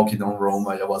walking on Rome,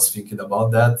 I was thinking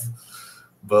about that.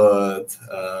 But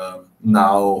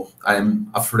now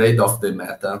I'm afraid of the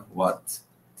meta. What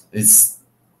is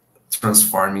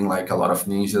transforming like a lot of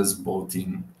ninjas, both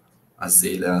in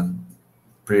Azalea,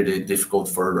 pretty difficult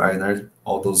for Reiner,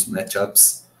 all those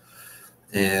matchups.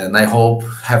 And I hope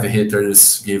heavy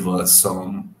hitters give us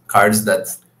some cards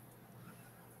that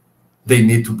they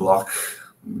need to block,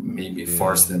 maybe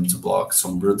force Yeah, them to block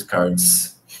some brute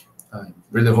cards. I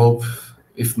really hope,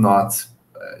 if not,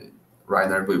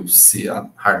 Reiner will see a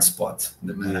hard spot in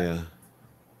the meta.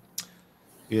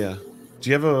 yeah, yeah. Do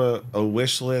you have a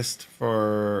wish list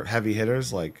for heavy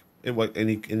hitters? Like, what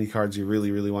any cards you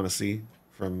really want to see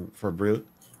from for Brute?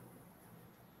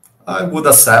 I would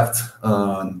accept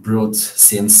brute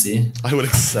CNC. I would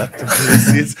accept a Brute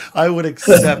CNC. I would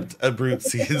accept a Brute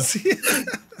CNC.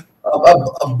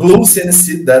 A blue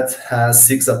CNC that has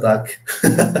 6 attack.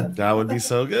 That would be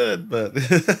so good, but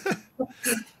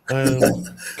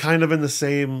kind of in the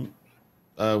same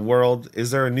world.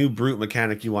 Is there a new Brute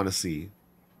mechanic you want to see?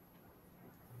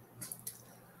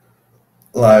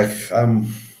 Like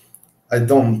I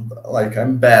don't like.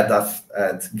 I'm bad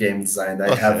at game design.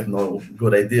 I have no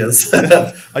good ideas.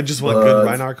 I just want good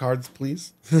Rhinar cards,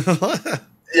 please.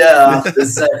 Yeah,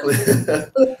 exactly.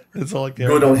 That's all I care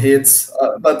Good about. on hits,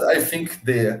 but I think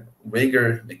the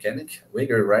wager mechanic,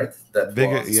 wager, right? That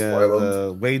Bigger, was yeah. spoiled.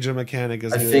 The wager mechanic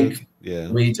is I good. think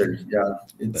Yeah, wager, yeah,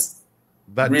 it's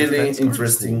that really defense card is cool.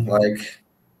 interesting. Like,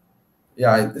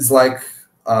 yeah, it's like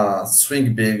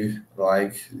swing big.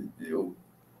 Like you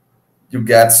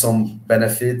get some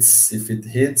benefits if it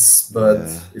hits, but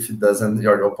Yeah, if it doesn't,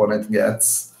 your opponent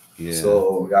gets. yeah.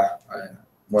 So yeah, I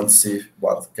want to see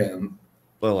what can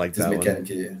I like this that one. mechanic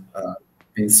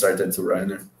be inserted to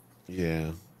Reiner.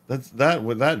 Yeah, that's that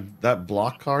with that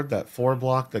block card, that 4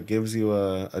 block that gives you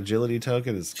a agility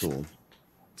token is cool.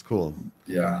 It's cool.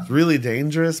 Yeah, It's really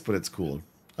dangerous, but it's cool.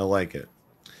 I like it.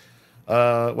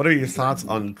 What are your thoughts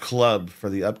exactly. on club for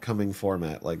the upcoming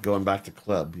format? Like going back to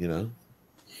club, you know?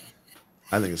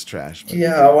 I think it's trash, but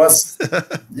Yeah, I was.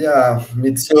 Yeah,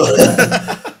 me too.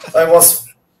 I was.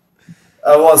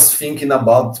 I was thinking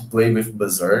about to play with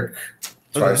Berserk,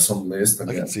 try okay, some list I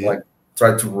can again, see it. like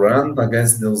try to run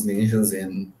against those ninjas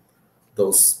in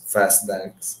those fast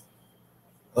decks.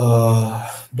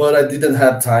 But I didn't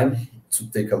have time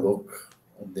to take a look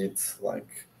on it.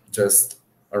 Like, just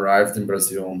arrived in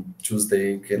Brazil on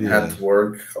Tuesday and had Yeah, to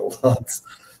work a lot.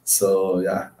 So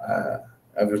yeah,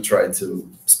 I will try to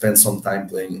spend some time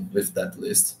playing with that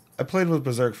list. I played with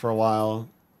Berserk for a while.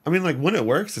 I mean, like when it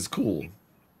works, it's cool,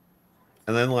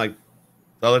 and then like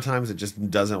other times it just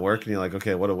doesn't work, and you're like,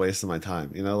 okay, what a waste of my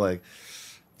time. You know, like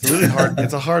it's a really hard.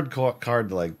 It's a hard card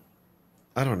to like.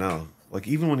 I don't know. Like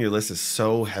even when your list is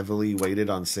so heavily weighted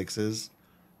on 6s,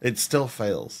 it still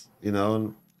fails. You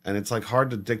know, and it's like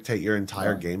hard to dictate your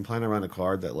entire Yeah. game plan around a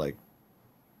card that like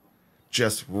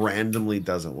just randomly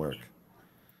doesn't work.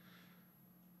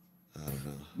 I don't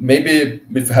know. Maybe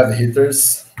with heavy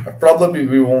hitters, probably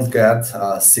we won't get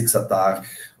a 6 attack,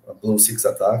 a blue 6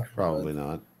 attack, but Probably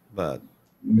not, but it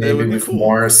maybe would be with cool.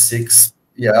 more 6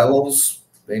 yellows,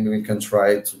 maybe we can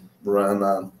try to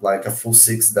run like a full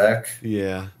 6 deck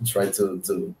Yeah, and try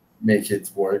to make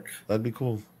it work. that'd be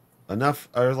cool. Enough,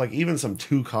 or like even some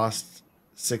 2 cost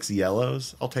 6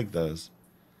 yellows. I'll take those.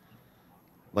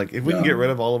 Like if we can Yeah, get rid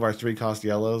of all of our 3 cost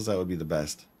yellows, that would be the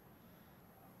best.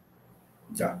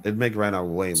 yeah. It'd make Rhinar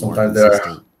way more Sometimes there are,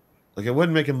 consistent. Like it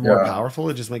wouldn't make him more yeah, powerful.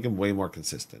 It'd just make him way more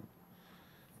consistent.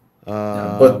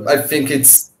 yeah. But Um, I think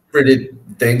it's pretty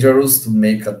dangerous to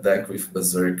make a deck with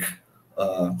Berserk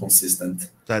consistent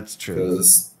that's true.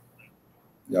 because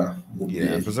yeah, would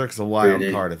Yeah, be Berserk's a wild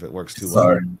pretty card if it works too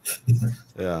well. bizarre.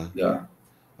 Yeah. Yeah.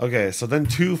 Okay, so then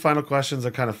 2 final questions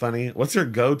are kind of funny. What's your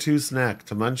go-to snack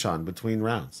to munch on between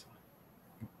rounds?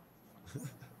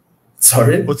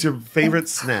 Sorry. What's your favorite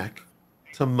snack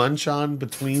to munch on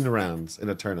between rounds in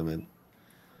a tournament?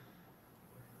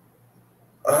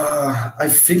 I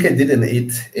think I didn't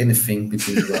eat anything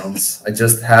between the rounds. I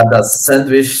just had a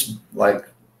sandwich like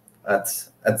at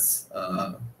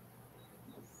uh,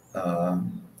 uh,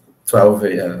 12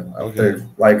 a.m. Okay. after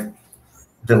like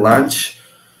the lunch.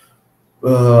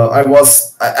 I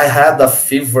had a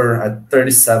fever at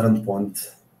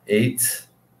 37.8,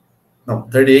 no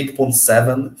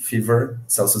 38.7 fever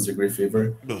Celsius degree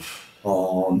fever Oof.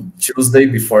 on Tuesday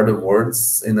before the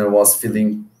Worlds, and I was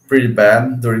feeling pretty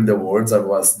bad during the Worlds. I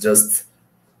was just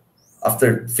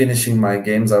after finishing my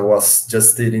games, I was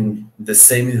just eating the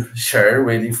same chair,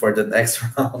 waiting for the next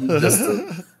round, just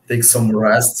to take some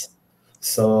rest.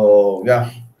 So yeah,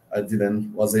 I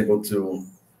didn't was able to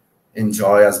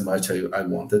enjoy as much I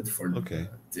wanted for Okay.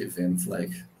 the event,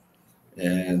 like,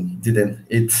 and didn't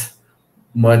eat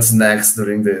much snacks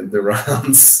during the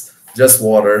rounds, just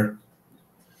water.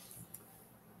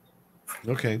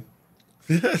 Okay.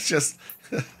 It's just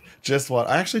what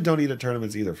I actually don't eat at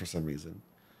tournaments either for some reason.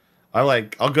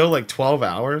 I'll go like 12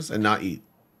 hours and not eat.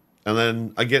 And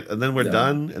then we're Yeah,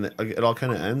 done and it all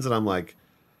kind of ends and I'm like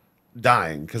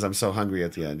dying because I'm so hungry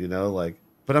at the end, you know, like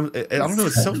but I don't know,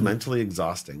 it's so exactly. mentally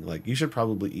exhausting. Like you should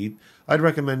probably eat. I'd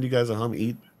recommend you guys at home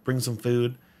eat, bring some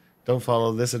food. Don't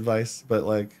follow this advice, but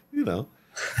like, you know.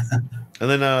 And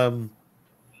then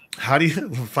how do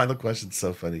you final question's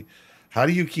so funny. How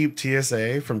do you keep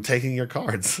TSA from taking your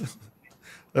cards?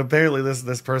 Apparently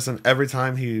this person every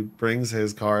time he brings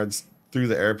his cards through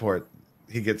the airport,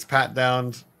 he gets pat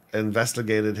down,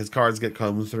 investigated, his cards get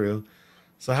combed through.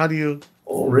 So how do you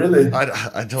Oh, really?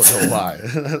 I don't know why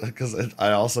because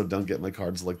I also don't get my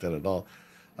cards looked at all.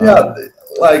 Yeah, Um,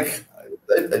 like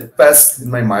it passed in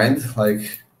my mind,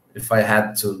 like if I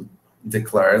had to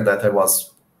declare that I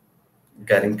was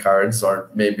getting cards, or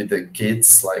maybe the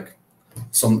kits, like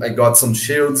some I got some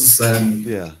shields and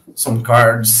yeah, some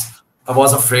cards. I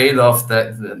was afraid of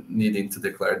that needing to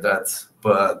declare that,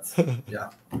 but yeah,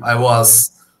 I am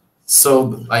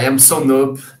so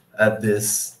noob at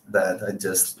this that I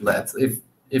just let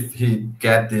if he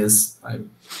get this, I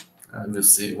will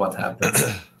see what happens.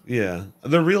 Yeah,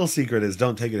 the real secret is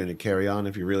don't take it into carry-on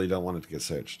if you really don't want it to get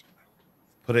searched.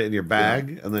 Put it in your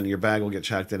bag, and then your bag will get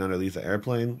checked in underneath the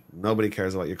airplane. Nobody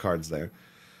cares about your cards there.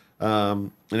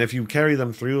 And if you carry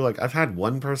them through, like I've had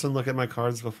one person look at my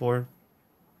cards before,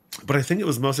 but I think it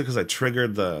was mostly because I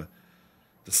triggered the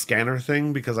scanner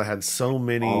thing because I had so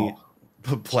many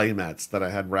playmats that I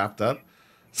had wrapped up.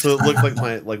 So it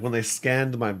looked like when they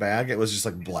scanned my bag, it was just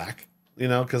like black, you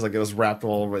know, because like it was wrapped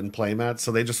all over in playmats.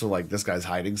 So they just were like, this guy's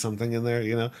hiding something in there,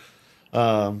 you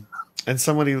know. And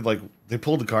somebody like they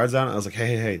pulled the cards out, and I was like,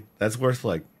 hey, that's worth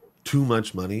like too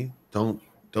much money. Don't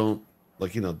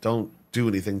like, you know, don't do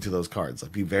anything to those cards.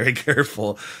 Like, be very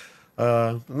careful.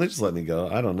 And they just let me go.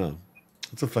 I don't know.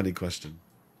 It's a funny question.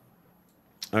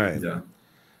 All right. Yeah.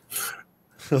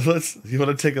 You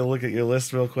want to take a look at your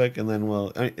list real quick, and then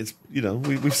it's, you know,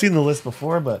 we've seen the list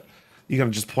before, but you're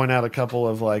gonna just point out a couple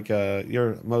of like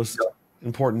your most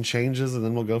important changes, and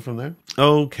then we'll go from there.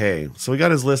 Okay, so we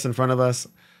got his list in front of us.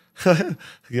 I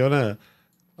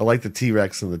like the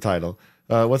T-Rex in the title.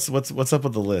 What's up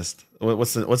with the list?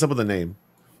 What's up with the name?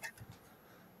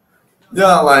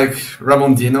 Yeah, like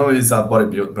Ramondino is a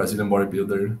Brazilian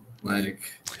bodybuilder.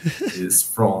 Like, he's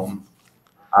from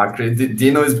Acre.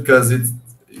 Dino is because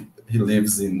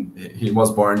he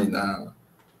was born in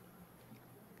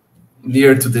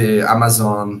near to the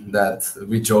Amazon, that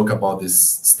we joke about this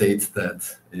state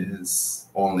that is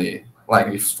only like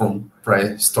it's from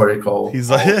prehistorical.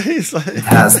 He's like it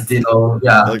has Dino,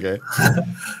 yeah. Okay.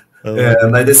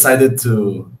 And I decided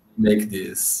to make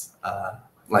this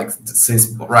like,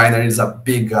 since Rhinar is a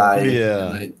big guy, yeah,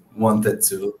 and I wanted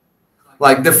to,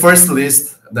 like, the first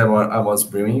list that I was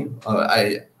bringing,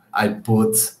 I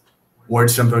put World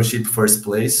Championship first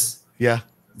place. Yeah.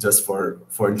 Just for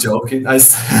joking. I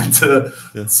sent to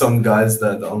some guys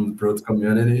that on the Broad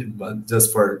community, but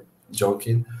just for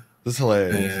joking. That's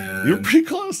hilarious. And you're pretty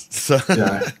close. So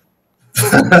yeah.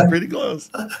 Pretty close.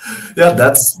 Yeah,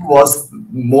 that was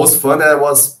most fun. I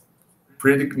was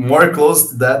more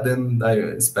close to that than I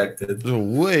expected.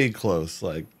 Way close,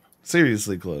 like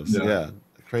seriously close. Yeah.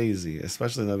 Crazy.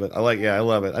 Especially in that. I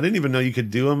love it. I didn't even know you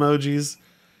could do emojis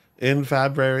in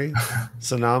Fabrary,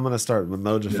 so now I'm gonna start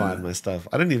emojifying my stuff.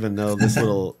 I didn't even know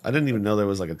there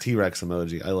was like a T-Rex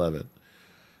emoji. I love it.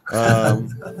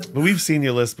 But we've seen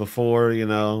your list before, you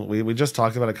know. We just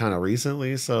talked about it kind of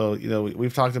recently, so you know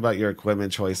we've talked about your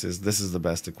equipment choices. This is the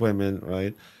best equipment,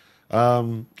 right?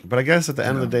 But I guess at the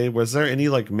end of the day, was there any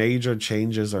like major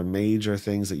changes or major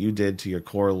things that you did to your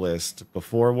core list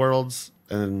before Worlds?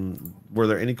 And were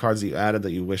there any cards that you added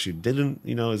that you wish you didn't?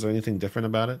 You know, is there anything different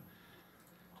about it?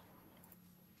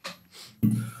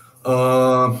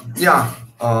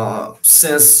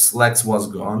 Since Lex was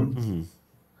gone,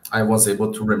 I was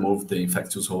able to remove the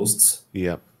infectious hosts.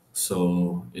 Yep.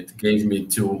 So it gave me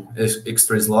 2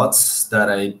 extra slots that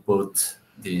I put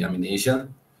the amnesia.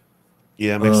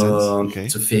 Yeah, makes sense. Okay.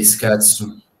 To face cats.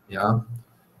 Yeah.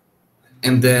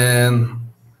 And then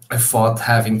I thought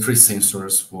having 3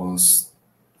 sensors was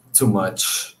too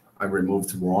much. I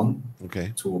removed 1.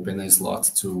 Okay. To open a slot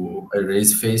to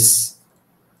erase face.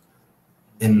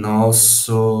 And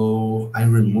also I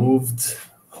removed,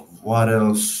 what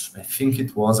else? I think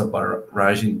it was a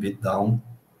barraging beatdown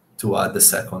to add the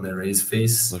second erase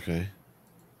face. Okay.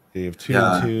 You have 2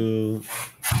 and 2.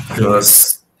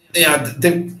 Because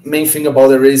the main thing about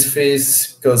the erase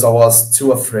face, because I was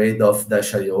too afraid of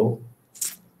Dash.io.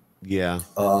 Yeah.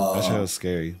 Dash.io is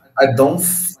scary. I don't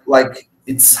like,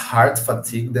 it's hard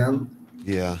fatigue then.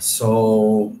 Yeah.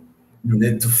 So you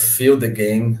need to feel the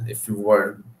game if you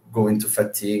were going to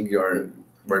fatigue, you're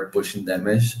pushing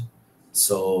damage.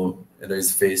 So erase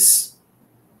face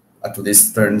at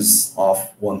least turns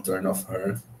off 1 turn of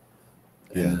her.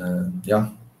 Yeah.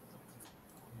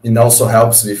 It also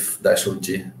helps with dash OG.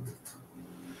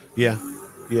 Yeah.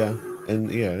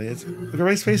 And it's the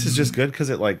erase face is just good because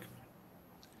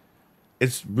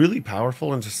it's really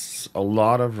powerful in just a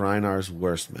lot of Rhinar's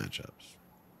worst matchups.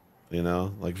 You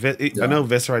know, like I know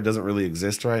Viscerai doesn't really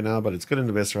exist right now, but it's good in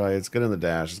the Viscerai, it's good in the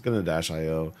Dash, it's good in the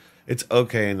Dash.io, it's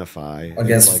okay in the Fi.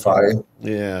 Against Fi.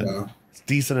 Yeah. It's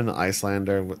decent in the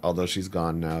Icelander, although she's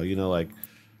gone now. You know, like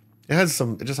it's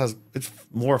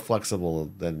more flexible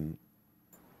than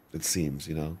it seems,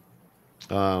 you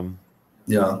know.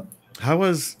 Yeah. How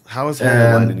was Hold the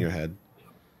Line in your head?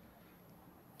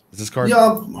 Is this card?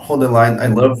 Yeah, Hold the Line. I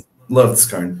love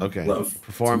this card. Okay.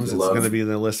 Performs, it's gonna be in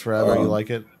the list forever. You like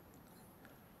it?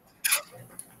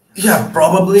 Yeah,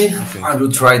 probably. Okay. I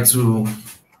will try to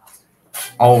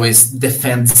always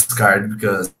defend this card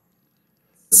because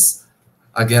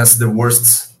against the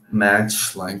worst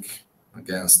match, like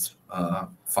against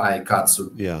Fai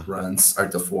Katsu Yeah. runs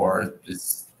Art of War,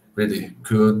 is really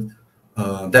good.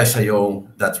 Dash.io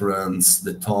that runs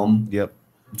the Tom. Yep.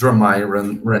 Dromai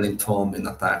running Tom and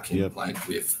attacking Yep. like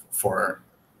with 4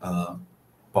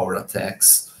 power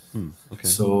attacks. Okay.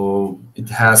 So it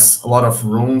has a lot of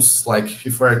rooms. Like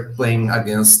if we're playing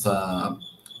against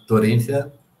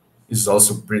Dorinthia, is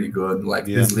also pretty good. Like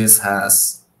this list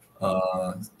has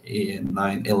a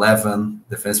 9, 11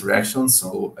 defense reactions,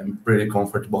 so I'm pretty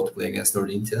comfortable to play against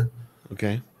Dorinthia.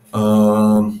 Okay.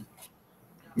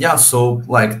 Yeah, so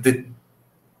like it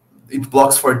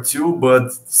blocks for 2,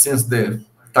 but since the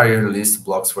entire list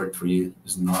blocks for 3,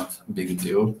 is not a big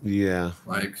deal. Yeah.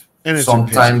 Like And it's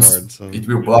sometimes a pitch card, so. it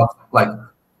will block, like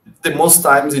the most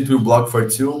times it will block for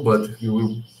 2, but you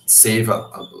will save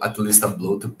at least a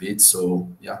blow to pitch. So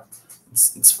yeah,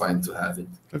 it's fine to have it.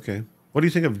 Okay. What do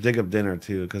you think of Dig Up Dinner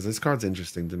too? Because this card's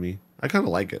interesting to me. I kind of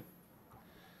like it.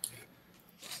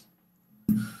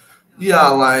 Yeah,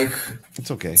 like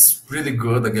it's okay. It's really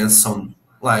good against some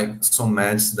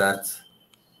matches that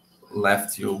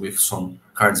left you with some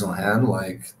cards on hand,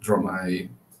 like Dromai,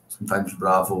 sometimes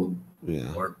Bravo,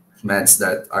 or matches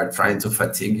that are trying to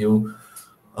fatigue you.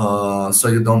 So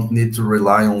you don't need to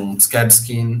rely on Scab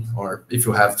Skin, or if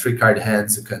you have 3 card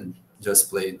hands, you can just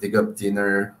play Dig Up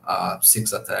Dinner,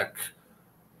 6 attack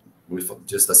with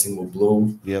just a single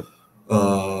blow. Yep.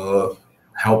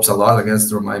 Helps a lot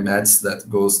against my match that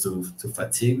goes to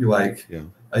fatigue. Like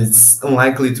it's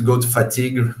unlikely to go to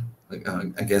fatigue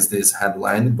against this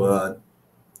headline, but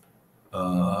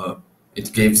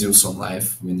it gives you some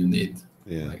life when you need.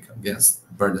 Like against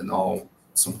burden all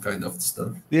some kind of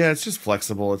stuff. Yeah, it's just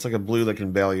flexible. It's like a blue that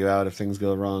can bail you out if things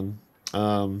go wrong. I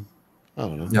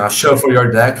don't know. Yeah, shuffle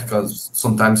your deck because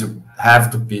sometimes you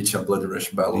have to pitch a Blood Rush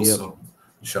Battle, so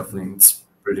shuffling it's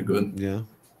pretty good. Yeah.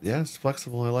 Yeah, it's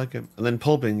flexible. I like it. And then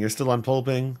pulping. You're still on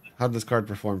pulping. How did this card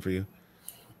perform for you?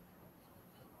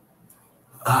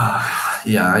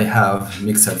 Yeah, I have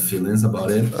mixed feelings about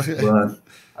it. But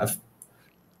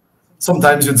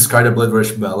sometimes you discard a Blood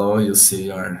Rush Bellow, you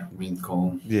see our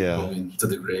Windcon going to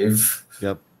the grave.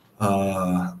 Yep.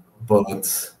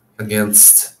 But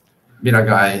against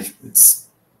Miragai, it's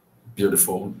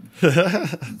beautiful.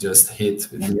 Just hit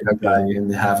with Miragai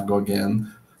and have go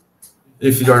again.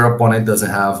 If your opponent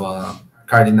doesn't have a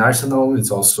card in Arsenal,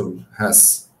 it also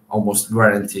has almost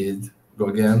guaranteed go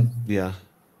again. Yeah.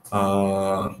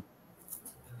 And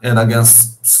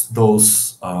against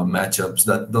those matchups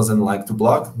that doesn't like to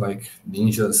block, like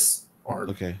Ninjas or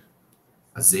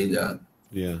Azalea.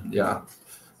 Yeah,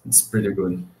 it's pretty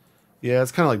good. Yeah,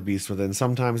 it's kind of like Beast Within.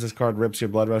 Sometimes this card rips your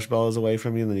Blood Rush Bellows away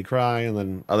from you, and then you cry, and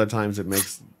then other times it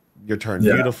makes your turn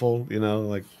beautiful. You know,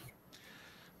 like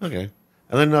okay.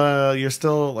 And then you're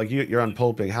still like you're on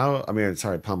pulping.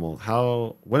 Pummel.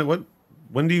 How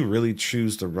when do you really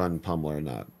choose to run pummel or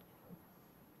not?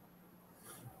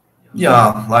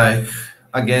 Yeah, like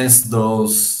against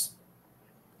those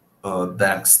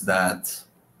decks that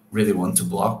really want to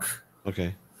block.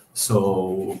 Okay.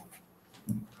 So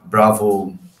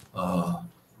Bravo,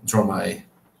 Dromai,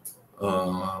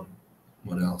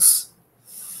 what else?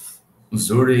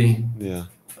 Uzuri. Yeah.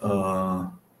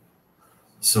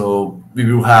 So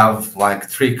we will have like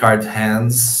 3 card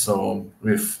hands. So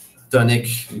with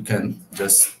Tonic, you can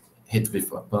just hit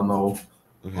with a pummel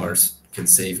or can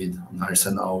save it on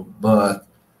Arsenal. But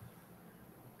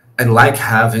I like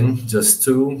having just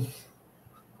 2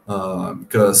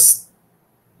 because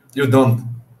you don't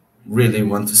really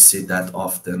want to see that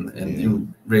often, and you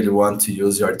really want to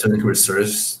use your Tonic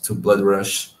Research to Blood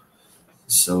Rush.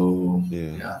 So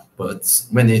but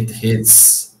when it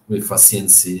hits with a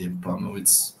CNC pummel,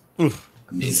 it's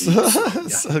amazing.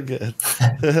 So good.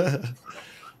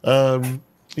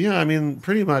 Yeah, I mean,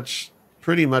 pretty much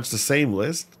the same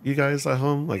list, you guys at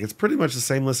home. Like, it's pretty much the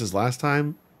same list as last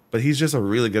time, but he's just a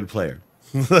really good player.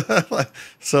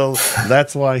 So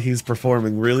that's why he's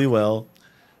performing really well.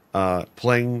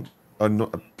 Playing a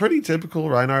pretty typical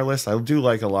Rhinar list. I do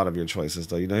like a lot of your choices,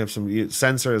 though. You know, you have some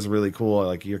Sensor is really cool.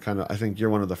 Like, I think you're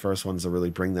one of the first ones to really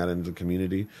bring that into the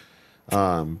community.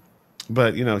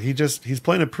 But you know, he's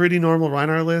playing a pretty normal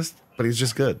Rhinar list, but he's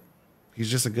just good. He's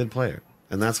just a good player,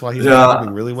 and that's why he's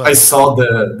performing really well. I saw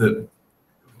the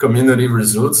community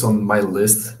results on my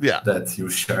list that you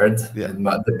shared, and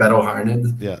the Battle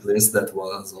Hardened list that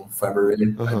was on February,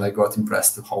 and I got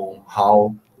impressed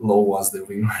how low was the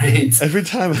win rate. Every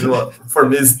time for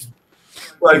me,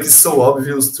 like it's so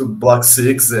obvious to block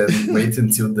 6 and wait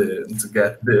until to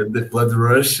get the blood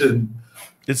rush, and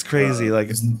it's crazy.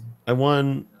 Like I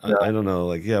won, yeah. I don't know,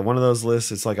 like, yeah, one of those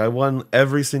lists. It's like I won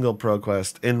every single pro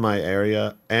quest in my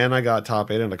area, and I got top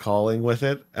 8 in a calling with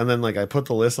it. And then, like, I put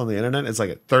the list on the internet. It's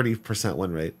like a 30%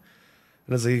 win rate.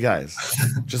 And it's like, you guys,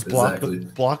 just Exactly.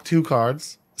 block 2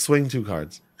 cards, swing 2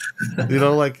 cards. You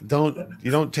know, like,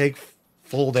 you don't take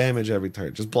full damage every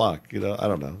turn. Just block, you know? I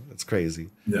don't know. It's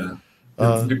crazy. Yeah.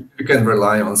 You can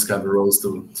rely on scab rolls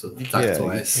to attack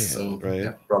twice. So, right?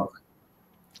 Yeah, probably.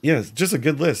 Yeah, it's just a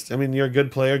good list. I mean, you're a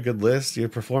good player, good list. You're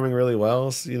performing really well.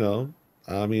 So, you know,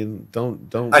 I mean, don't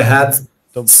don't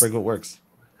break what works.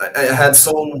 I had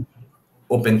some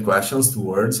open questions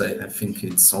towards. I think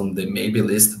it's on the maybe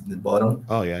list at the bottom.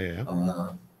 Oh yeah.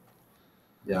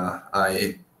 Yeah,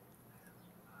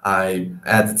 I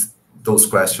added those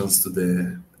questions to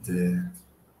the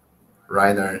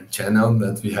Rhinar channel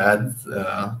that we had.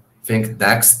 I think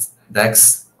Dex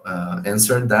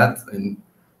answered that and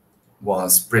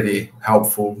was pretty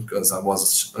helpful because I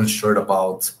was unsure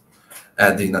about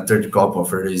adding a third copy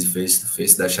of Early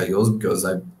face-to-face -IOs because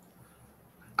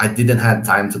I didn't have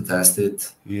time to test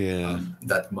it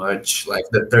that much. Like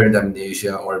the third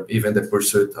amnesia or even the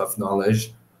pursuit of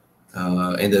knowledge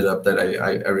ended up that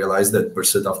I realized that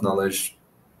pursuit of knowledge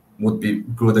would be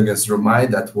good against Romai.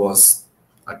 That was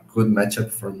a good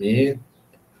matchup for me.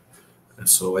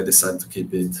 So I decided to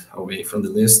keep it away from the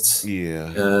list.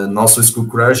 Yeah. And also Skull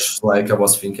Crush, like I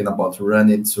was thinking about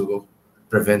running to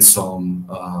prevent some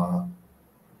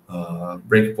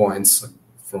breakpoints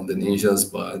from the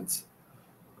ninjas, but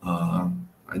I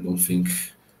don't think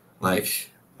like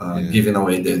giving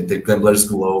away the Gambler's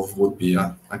Glove would be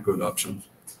a good option.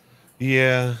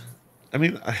 Yeah. I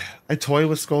mean, I toy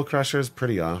with Skull Crushers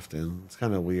pretty often. It's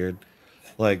kind of weird.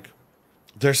 Like,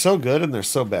 they're so good and they're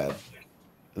so bad.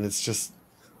 And it's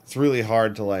really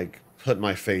hard to, like, put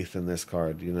my faith in this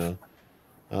card, you know?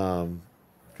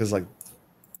 Because, like,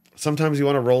 sometimes you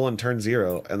want to roll on turn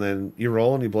 0, and then you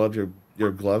roll and you blow up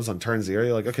your gloves on turn 0.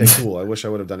 You're like, okay, cool. I wish I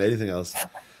would have done anything else.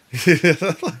 You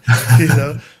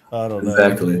know? I don't know.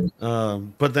 Exactly.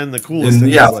 But then the coolest thing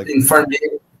is, like... for me,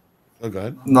 oh, go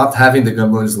ahead. Not having the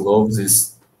Gambler's Gloves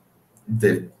is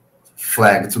the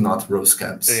flag to not roll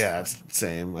scabs. Yeah, it's the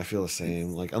same. I feel the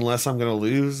same. Like, unless I'm gonna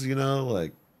lose, you know,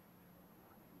 like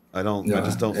I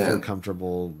just don't feel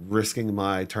comfortable risking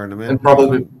my tournament and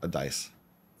probably a dice.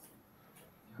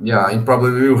 Yeah, and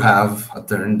probably you have a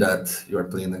turn that you are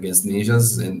playing against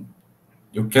ninjas and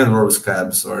you can roll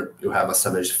scabs or you have a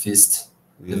Savage Fist.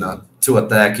 You know, to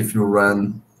attack. If you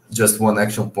run just one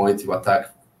action point, you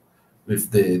attack with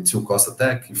the 2-cost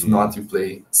attack. If not, you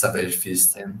play Savage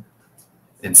Fist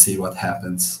and see what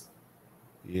happens.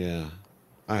 Yeah,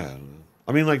 I don't know.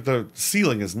 I mean, like, the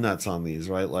ceiling is nuts on these,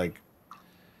 right? Like,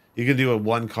 you can do a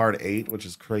 1-card 8, which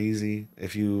is crazy.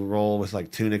 If you roll with,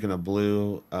 like, Tunic and a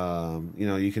blue, you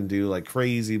know, you can do, like,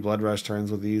 crazy Blood Rush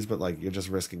turns with these, but, like, you're just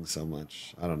risking so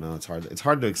much. I don't know. It's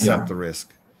hard to accept the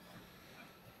risk.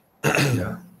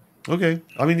 Yeah. Okay.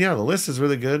 I mean, yeah, the list is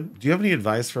really good. Do you have any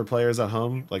advice for players at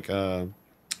home, like,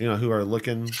 you know, who are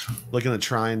looking to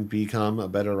try and become a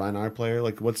better Rhinar player?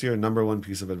 Like, what's your #1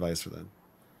 piece of advice for them?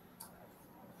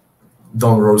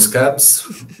 Don't roll scabs,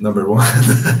 #1.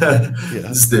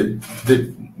 It's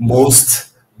the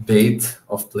most bait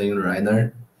of playing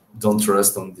Rhinar. Don't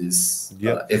trust on this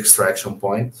extraction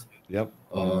point. Yep.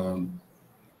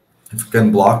 If you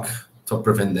can block to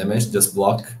prevent damage, just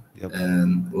block.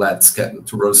 And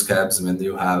to roll scabs when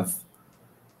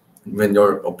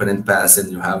your opponent passes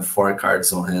and you have 4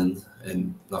 cards on hand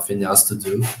and nothing else to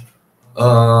do.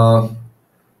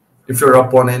 If your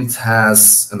opponent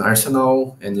has an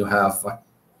arsenal and you have a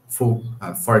full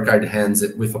 4-card hands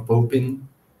with a poping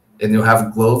and you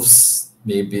have gloves,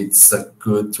 maybe it's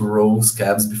good to roll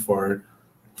scabs before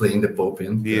playing the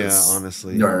poping. Yeah,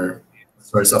 honestly. Your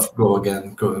source of go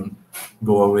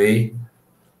away.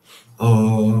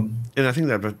 And I think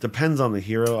that depends on the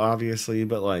hero, obviously,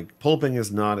 but, like, pulping is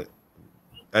not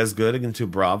as good into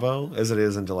Bravo as it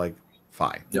is into, like,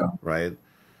 Fi. Yeah. Right?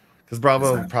 Because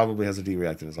Bravo probably has a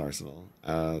D-React in his arsenal.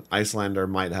 Icelander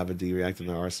might have a D-React in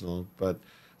their arsenal. But,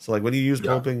 so, like, when you use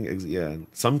pulping,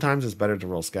 sometimes it's better to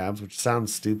roll scabs, which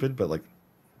sounds stupid, but, like,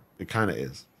 it kind of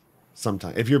is.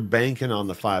 Sometimes. If you're banking on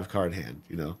the 5-card hand,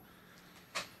 you know?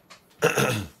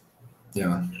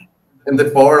 Yeah. And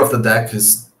the power of the deck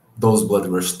is those Blood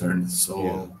Rush turns,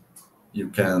 so you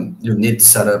need to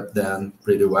set up them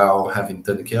pretty well, having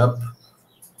Tunic up,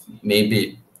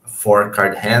 maybe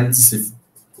 4-card hands, if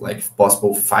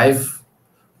possible 5,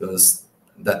 because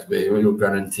that way you're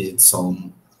guaranteed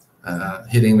some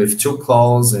hitting with 2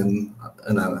 claws and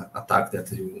an attack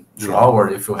that you draw, or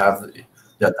if you have the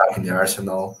attack in the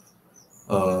arsenal,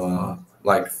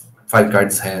 like 5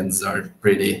 cards hands are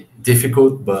pretty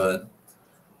difficult, but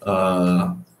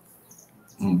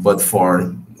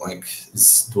for like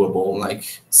it's doable,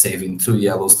 like saving 2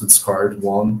 yellows to discard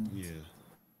 1. Yeah.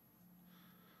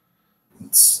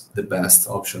 It's the best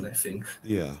option, I think.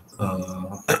 Yeah.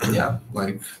 Yeah,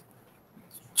 like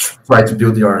try to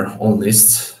build your own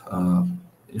list.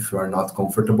 If you are not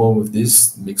comfortable with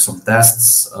this, make some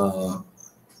tests.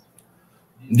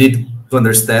 Need to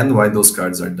understand why those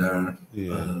cards are there.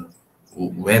 Yeah.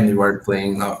 When you are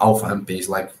playing Alpha Rampage,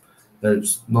 like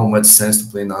there's not much sense to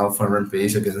play an Alpha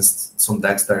Rampage against some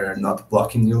decks that are not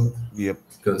blocking you. Yep.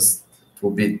 Because it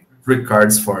will be 3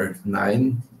 cards for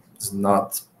 9. It's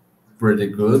not pretty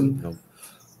good. Nope.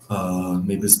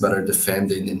 Maybe it's better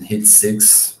defending and hit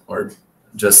 6, or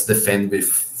just defend with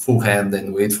full hand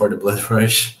and wait for the blood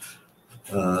rush.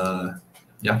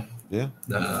 Yeah.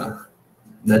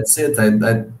 That's it. I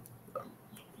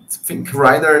think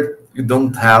Rhinar, you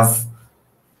don't have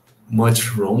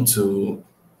much room to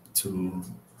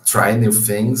try new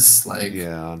things. Like,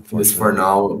 at least for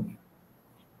now,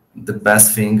 the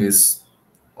best thing is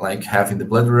like having the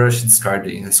blood rush,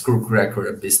 discarding a Skullcrack or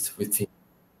a beast within.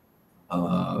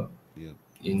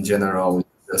 In general,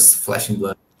 just flashing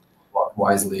blood,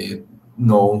 wisely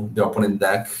know the opponent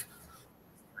deck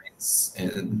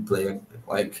and play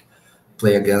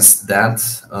against that.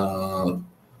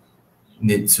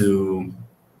 Need to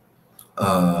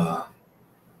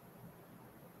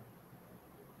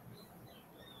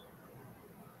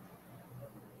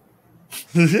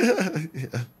Yeah.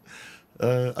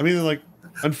 I mean, like,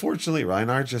 unfortunately,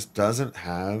 Rhinar just doesn't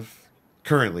have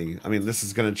currently. I mean, this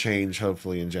is going to change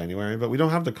hopefully in January, but we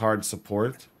don't have the card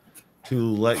support to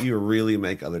let you really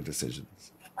make other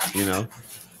decisions. You know,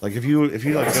 like if you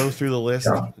like go through the list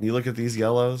and you look at these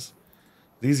yellows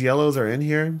are in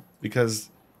here because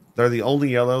they're the only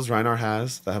yellows Rhinar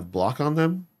has that have block on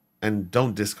them and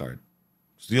don't discard.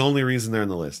 It's the only reason they're in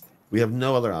the list. We have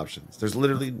no other options. There's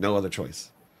literally no other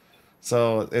choice.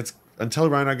 So it's until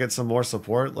Rhinar gets some more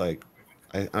support, like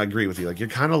I agree with you. Like you're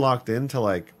kind of locked into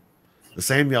like the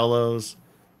same yellows,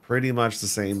 pretty much the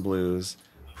same blues,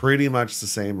 pretty much the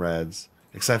same reds,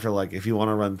 except for like if you want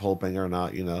to run pulping or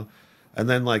not, you know. And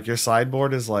then like your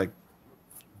sideboard is like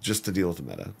just to deal with the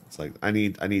meta. It's like I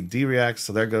need D-Reacts,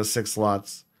 so there goes 6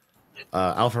 slots.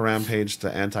 Alpha Rampage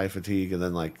to anti-fatigue, and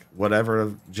then like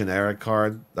whatever generic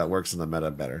card that works in the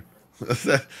meta better.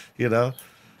 You know?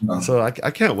 So I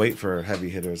can't wait for heavy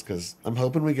hitters because I'm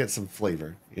hoping we get some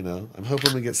flavor, you know? I'm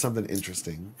hoping we get something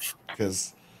interesting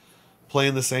because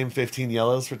playing the same 15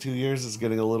 yellows for 2 years is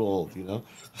getting a little old, you know?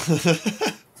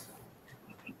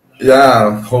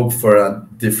 Yeah, hope for a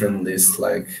different list.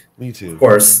 Like, me too. Of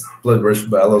course, Blood Rush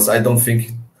Bellows. I don't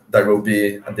think there will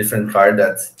be a different card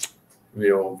that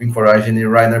will encourage any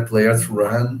Rhinar player to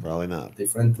run. Probably not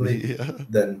differently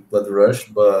than Blood Rush,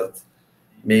 but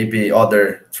maybe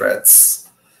other threats.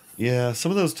 Yeah,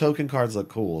 some of those token cards look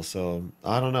cool, so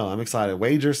I don't know. I'm excited.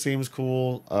 Wager seems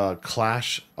cool.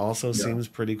 Clash also seems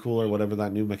pretty cool, or whatever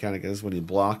that new mechanic is when you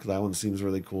block. That one seems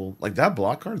really cool. Like that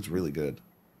block card's really good.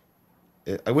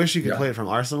 I wish you could play it from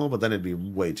Arsenal, but then it'd be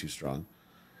way too strong.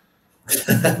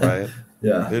 Right?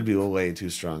 Yeah. It'd be way too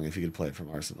strong if you could play it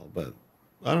from Arsenal. But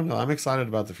I don't know. I'm excited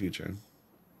about the future.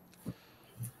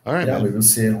 All right, man. We will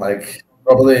see. Like,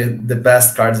 probably the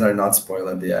best cards are not spoiled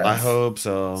at the end. I hope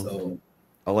so.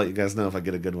 I'll let you guys know if I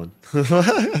get a good one.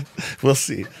 We'll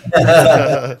see.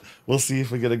 We'll see if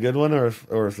we get a good one or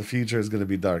if the future is going to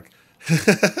be dark.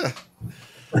 I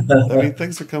mean,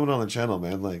 thanks for coming on the channel,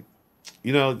 man. Like,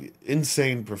 you know,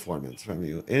 insane performance from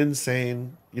you.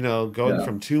 Insane. You know, going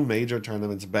from 2 major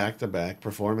tournaments back to back,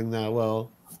 performing that well.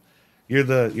 You're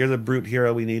the brute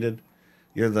hero we needed.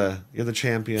 You're the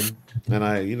champion, and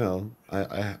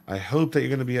I hope that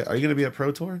you're gonna be. Are you gonna be at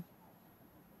Pro Tour?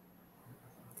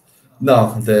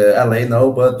 No, the LA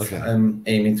no, but I'm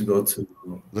aiming to go to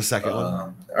the second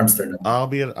one, Amsterdam.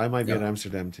 I might be at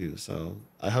Amsterdam too, so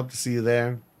I hope to see you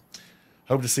there.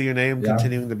 Hope to see your name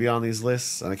continuing to be on these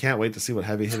lists, and I can't wait to see what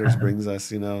heavy hitters brings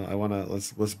us. You know, I wanna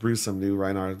let's brew some new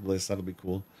Rhinar lists. That'll be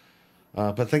cool.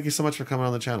 But thank you so much for coming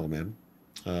on the channel, man.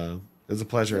 It was a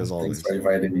pleasure as always. Thanks for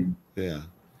inviting me. Yeah,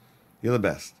 you're the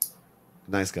best.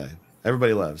 Nice guy.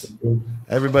 Everybody loves.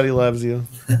 Everybody loves you.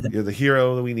 You're the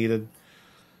hero that we needed.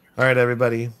 All right,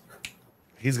 everybody.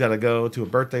 He's got to go to a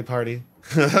birthday party,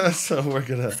 so we're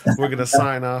gonna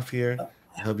sign off here.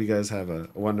 I hope you guys have a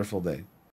wonderful day.